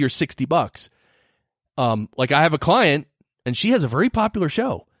 $50 or $60. Like I have a client, and she has a very popular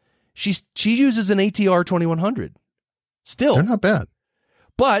show. She uses an ATR 2100. Still, they're not bad.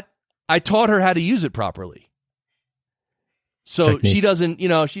 But I taught her how to use it properly. So Technique. she doesn't do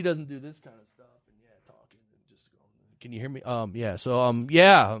this kind of stuff and talking and just going. Can you hear me? Yeah. So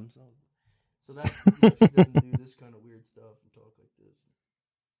yeah. So that she doesn't do this kind of weird stuff and talk like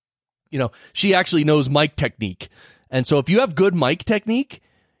this. She actually knows mic technique. And so if you have good mic technique,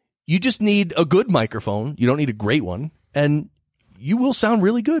 you just need a good microphone. You don't need a great one. And you will sound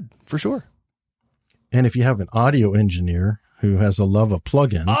really good for sure. And if you have an audio engineer who has a love of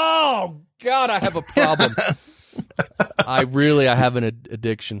plugins. Oh, God, I have a problem. I have an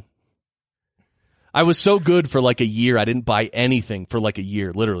addiction. I was so good for like a year. I didn't buy anything for like a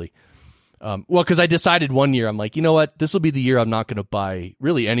year, literally. Because I decided one year, I'm like, you know what? This will be the year I'm not going to buy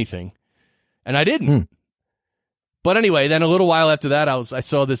really anything. And I didn't. But anyway, then a little while after that, I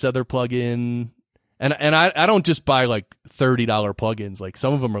saw this other plugin. And I don't just buy like $30 plugins. Like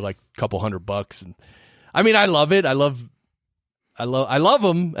some of them are like a couple $100. And I mean, I love it. I love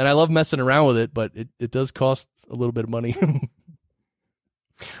them, and I love messing around with it. But it does cost a little bit of money.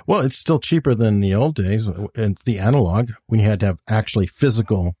 Well, it's still cheaper than the old days and the analog when you had to have actually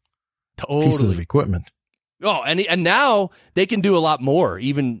physical pieces of equipment. Oh, and now they can do a lot more.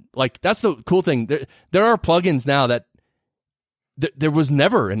 Even like that's the cool thing. There are plugins now that. There was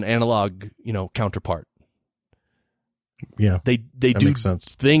never an analog, counterpart. Yeah, they do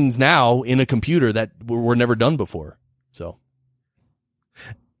things now in a computer that were never done before. So,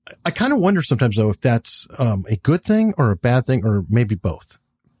 I kind of wonder sometimes though if that's a good thing or a bad thing or maybe both,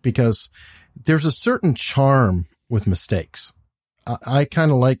 because there's a certain charm with mistakes. I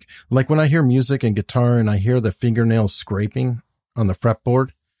kind of like when I hear music and guitar and I hear the fingernails scraping on the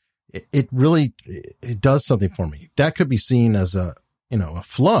fretboard. It really does something for me. That could be seen as a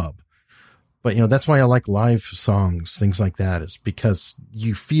flub, but that's why I like live songs, things like that, is because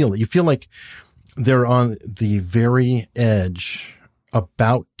you feel like they're on the very edge,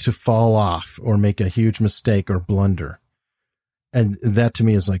 about to fall off or make a huge mistake or blunder. And that to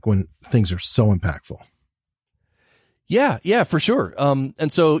me is like when things are so impactful. Yeah, for sure.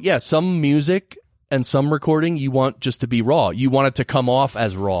 And so, some music and some recording you want just to be raw. You want it to come off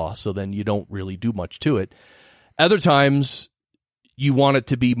as raw, so then you don't really do much to it. Other times, you want it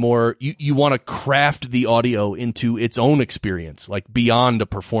to be more, you want to craft the audio into its own experience, like beyond a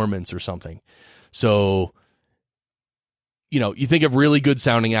performance or something. So, you think of really good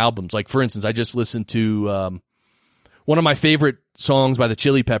sounding albums. Like, for instance, I just listened to one of my favorite songs by the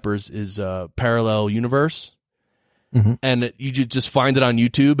Chili Peppers is Parallel Universe. Mm-hmm. And you just find it on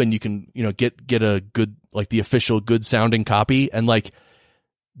YouTube and you can, get a good, like the official good sounding copy. And like,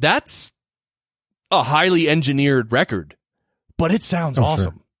 that's a highly engineered record, but it sounds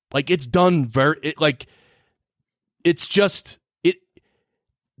awesome. Sure. Like it's done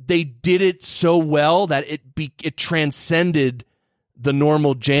they did it so well that it transcended the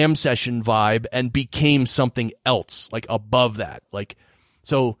normal jam session vibe and became something else, like above that. Like,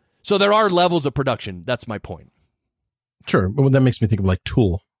 so there are levels of production. That's my point. Sure. But that makes me think of like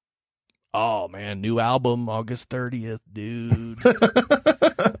Tool. Oh man, new album August 30th, dude.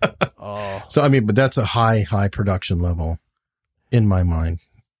 Oh. So I mean, but that's a high production level in my mind,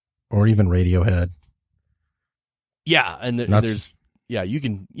 or even Radiohead. Yeah, and there's you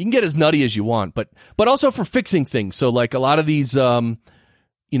can get as nutty as you want, but also for fixing things. So like a lot of these a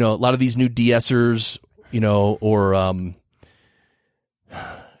lot of these new de-essers, or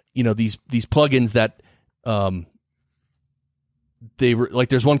these plugins that they were like,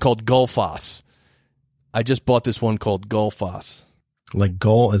 there's one called Gullfoss. I just bought this one called Gullfoss. Like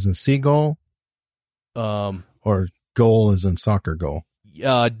gull as in seagull? Or goal as in soccer goal?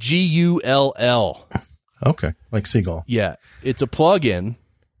 Gull. Okay, like seagull. Yeah, it's a plugin,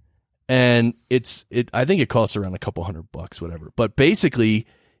 and I think it costs around a couple $100, whatever. But basically,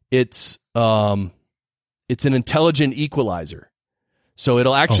 it's an intelligent equalizer. So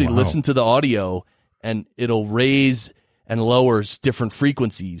it'll actually listen to the audio, and it'll raise and lowers different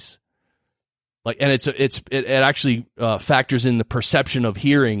frequencies. Like, and it actually factors in the perception of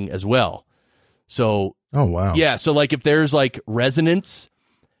hearing as well. So, yeah. So like if there's like resonance,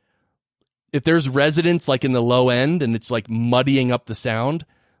 like in the low end and it's like muddying up the sound,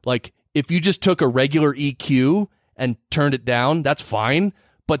 Like if you just took a regular EQ and turned it down, that's fine.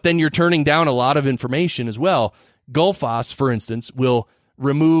 But then you're turning down a lot of information as well. Gullfoss, for instance, will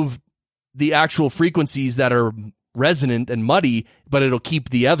remove the actual frequencies that are resonant and muddy, but it'll keep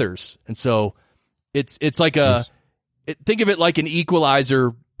the others. And so it's like think of it like an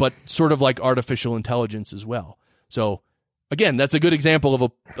equalizer, but sort of like artificial intelligence as well. So again, that's a good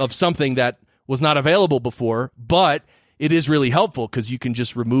example of something that was not available before, but it is really helpful because you can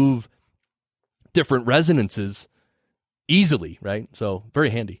just remove different resonances easily, right? So very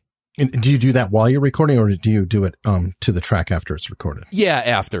handy. And do you do that while you're recording, or do you do it to the track after it's recorded? Yeah,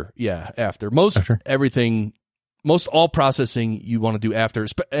 after. Most all processing you want to do after.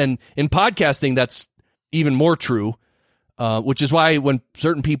 And in podcasting, that's even more true, which is why when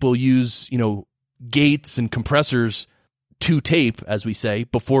certain people use, gates and compressors to tape, as we say,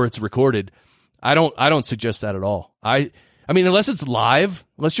 before it's recorded, I don't suggest that at all. I mean, unless it's live,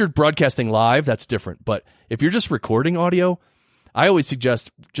 unless you're broadcasting live, that's different. But if you're just recording audio, I always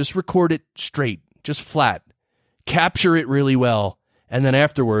suggest just record it straight, just flat, capture it really well, and then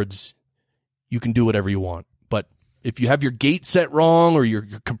afterwards you can do whatever you want. But if you have your gate set wrong, or you're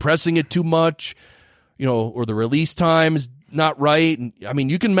compressing it too much, or the release time is not right, and I mean,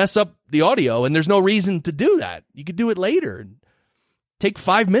 you can mess up the audio, and there's no reason to do that. You could do it later. Take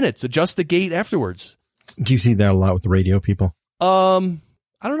 5 minutes, adjust the gate afterwards. Do you see that a lot with the radio people?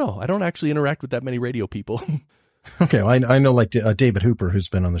 I don't know. I don't actually interact with that many radio people. Okay, well, I know like David Hooper, who's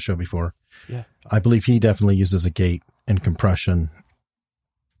been on the show before. Yeah, I believe he definitely uses a gate and compression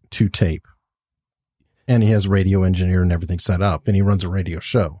to tape. And he has a radio engineer and everything set up, and he runs a radio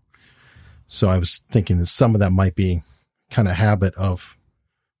show. So I was thinking that some of that might be kind of habit of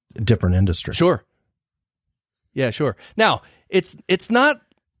a different industry. Sure. Yeah, sure. Now, it's not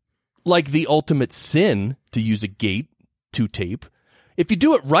like the ultimate sin to use a gate to tape. If you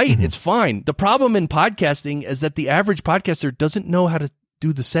do it right, it's fine. The problem in podcasting is that the average podcaster doesn't know how to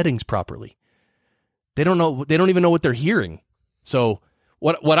do the settings properly. They don't know. They don't even know what they're hearing. So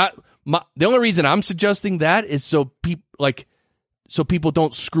the only reason I'm suggesting that is so people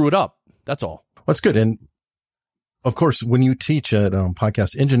don't screw it up. That's all. Well, that's good. And of course, when you teach at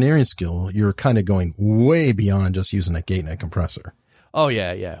podcast engineering school, you're kind of going way beyond just using a gate and a compressor. Oh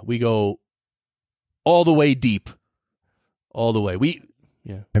yeah. We go all the way deep. All the way.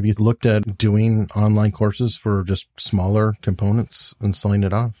 Have you looked at doing online courses for just smaller components and selling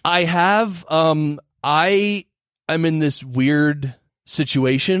it off? I have. I am in this weird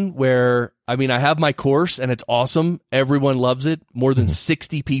situation where, I have my course and it's awesome. Everyone loves it. More than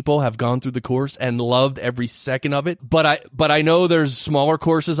 60 people have gone through the course and loved every second of it. But I know there's smaller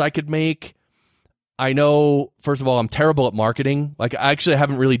courses I could make. I know, first of all, I'm terrible at marketing. Like, I actually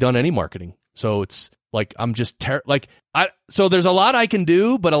haven't really done any marketing. So it's like, I'm just so there's a lot I can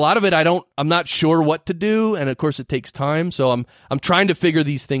do, but a lot of it I'm not sure what to do. And of course it takes time. So I'm trying to figure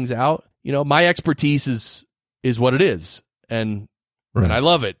these things out. My expertise is what it is. And I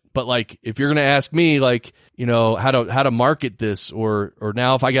love it. But like, if you're going to ask me, like, how to market this, or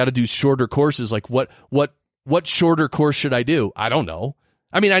now if I got to do shorter courses, like what shorter course should I do? I don't know.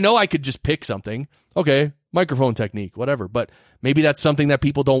 I know I could just pick something. Okay, microphone technique, whatever. But maybe that's something that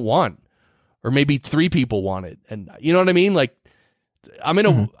people don't want. Or maybe 3 people want it. And you know what I mean? Like, I'm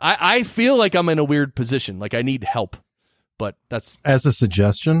in I feel like I'm in a weird position. Like, I need help. But that's... As a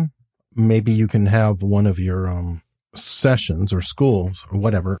suggestion, maybe you can have one of your sessions or schools or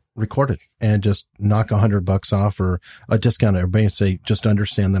whatever recorded and just knock $100 off, or a discount everybody, and say, just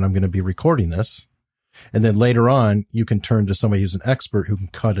understand that I'm going to be recording this. And then later on, you can turn to somebody who's an expert who can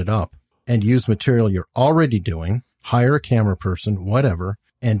cut it up and use material you're already doing, hire a camera person, whatever,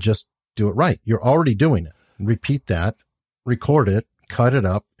 and just do it right. You're already doing it. Repeat that, record it, cut it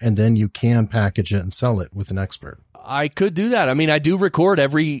up, and then you can package it and sell it with an expert. I could do that. I do record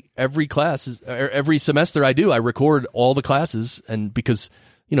every class, every semester I record all the classes, and because,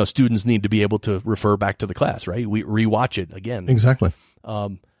 students need to be able to refer back to the class, right? We rewatch it again. Exactly.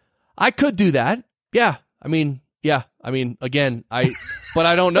 I could do that. Yeah. Again, but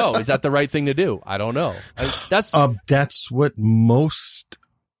I don't know. Is that the right thing to do? I don't know. That's what most,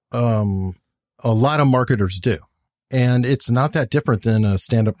 a lot of marketers do. And it's not that different than a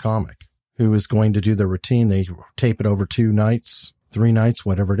stand-up comic who is going to do the routine. They tape it over 2 nights, 3 nights,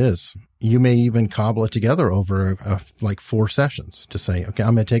 whatever it is. You may even cobble it together over like 4 sessions to say, okay,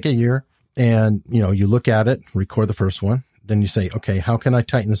 I'm going to take a year, and, you look at it, record the first one. Then you say, okay, how can I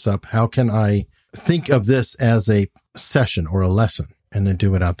tighten this up? How can I think of this as a session or a lesson, and then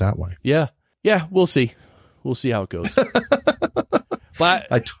do it out that way? Yeah. We'll see how it goes. But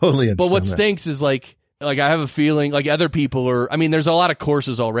I totally understand. But what that stinks is, like, like I have a feeling like other people are, I mean, there's a lot of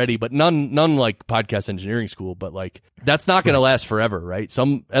courses already, but none like podcast engineering school, but like that's not going to last forever, right?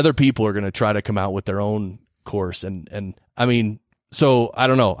 Some other people are going to try to come out with their own course. And I mean, so I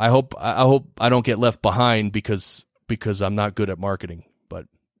don't know. I hope I don't get left behind because I'm not good at marketing, but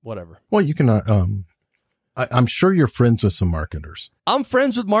whatever. Well, you can, I'm sure you're friends with some marketers. I'm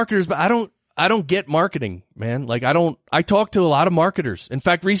friends with marketers, but I don't get marketing, man. Like I talk to a lot of marketers. In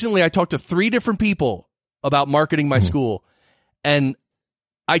fact, recently I talked to 3 different people about marketing my school, and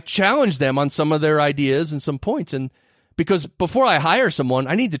I challenged them on some of their ideas and some points. And because before I hire someone,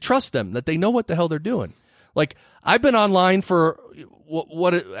 I need to trust them that they know what the hell they're doing. Like I've been online for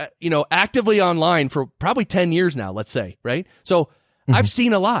actively online for probably 10 years now, let's say, right? So I've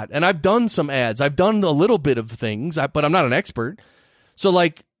seen a lot, and I've done some ads. I've done a little bit of things, but I'm not an expert. So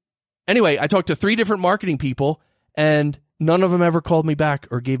like, anyway, I talked to 3 different marketing people, and none of them ever called me back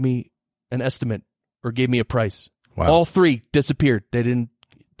or gave me an estimate or gave me a price. Wow. All 3 disappeared. They didn't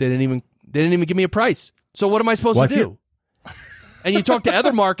even give me a price. So what am I supposed to do? And you talk to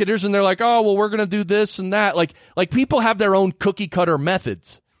other marketers, and they're like, "Oh, well, we're going to do this and that." Like people have their own cookie cutter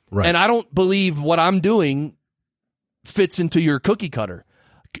methods, right? And I don't believe what I'm doing fits into your cookie cutter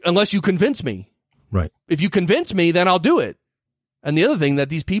unless you convince me. Right. If you convince me, then I'll do it. And the other thing that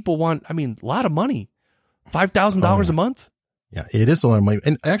these people want, I mean, a lot of money, $5,000 a month. Yeah, it is a lot of money.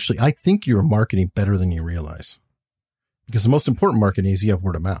 And actually, I think you're marketing better than you realize, because the most important marketing is you have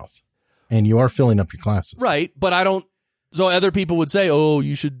word of mouth, and you are filling up your classes. Right. But I don't. So other people would say, oh,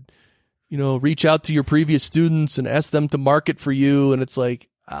 you should, reach out to your previous students and ask them to market for you. And it's like,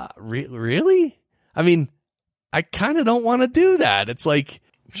 really? I mean, I kind of don't want to do that. It's like,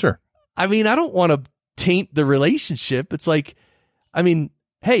 sure. I mean, I don't want to taint the relationship. It's like, I mean,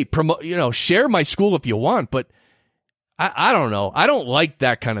 hey, promote, share my school if you want, but I don't know. I don't like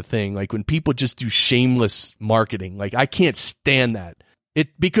that kind of thing. Like when people just do shameless marketing, like I can't stand that.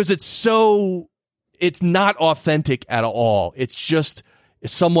 Because it's not authentic at all. It's just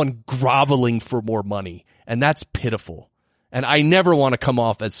someone groveling for more money, and that's pitiful. And I never want to come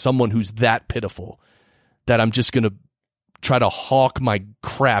off as someone who's that pitiful that I'm just going to try to hawk my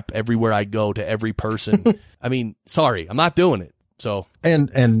crap everywhere I go to every person. I mean, sorry, I'm not doing it. So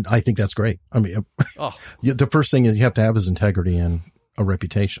and I think that's great. I mean, the first thing is you have to have is integrity and a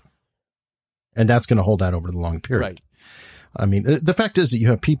reputation, and that's going to hold that over the long period. Right. I mean, the fact is that you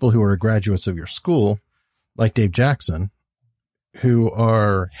have people who are graduates of your school, like Dave Jackson, who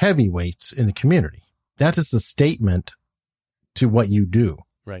are heavyweights in the community. That is a statement to what you do.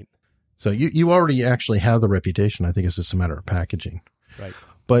 Right. So you already actually have the reputation. I think it's just a matter of packaging. Right.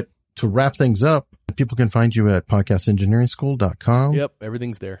 But to wrap things up, people can find you at podcastengineeringschool.com. Yep.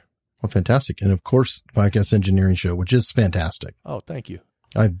 Everything's there. Well, fantastic. And of course, Podcast Engineering Show, which is fantastic. Oh, thank you.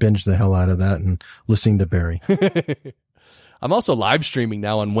 I binged the hell out of that and listening to Barry. I'm also live streaming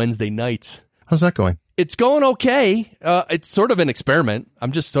now on Wednesday nights. How's that going? It's going okay. It's sort of an experiment.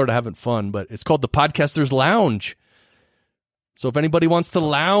 I'm just sort of having fun, but it's called the Podcasters Lounge. So if anybody wants to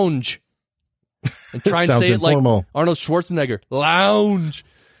lounge and try and say informal. It like Arnold Schwarzenegger, lounge.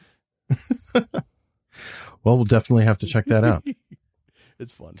 Well, we'll definitely have to check that out.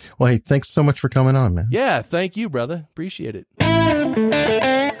 It's fun. Well, hey, thanks so much for coming on, man. Yeah, thank you, brother. Appreciate it.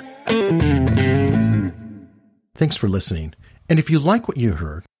 Thanks for listening. And if you like what you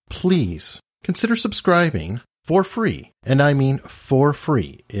heard, please consider subscribing for free. And I mean for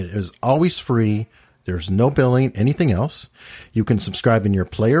free. It is always free. There's no billing, anything else. You can subscribe in your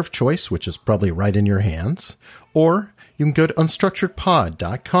player of choice, which is probably right in your hands. Or you can go to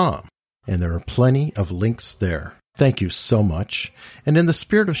unstructuredpod.com. And there are plenty of links there. Thank you so much. And in the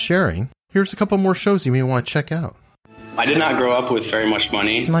spirit of sharing, here's a couple more shows you may want to check out. I did not grow up with very much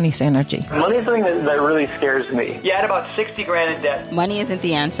money. Money's energy. Money is something that really scares me. You had about 60 grand in debt. Money isn't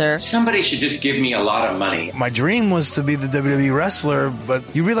the answer. Somebody should just give me a lot of money. My dream was to be the WWE wrestler, but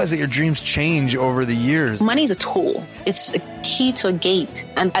you realize that your dreams change over the years. Money is a tool. It's a key to a gate.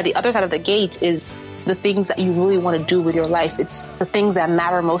 And at the other side of the gate is the things that you really want to do with your life. It's the things that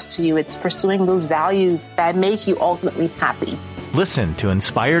matter most to you. It's pursuing those values that make you ultimately happy. Listen to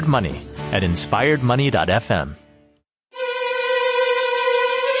Inspired Money at inspiredmoney.fm.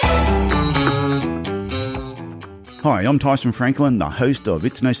 Hi, I'm Tyson Franklin, the host of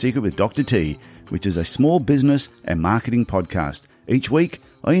It's No Secret with Dr. T, which is a small business and marketing podcast. Each week,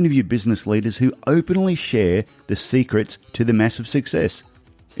 I interview business leaders who openly share the secrets to their massive success.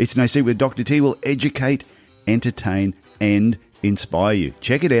 It's No Secret with Dr. T will educate, entertain, and inspire you.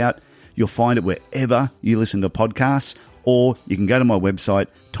 Check it out. You'll find it wherever you listen to podcasts, or you can go to my website,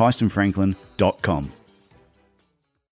 tysonfranklin.com.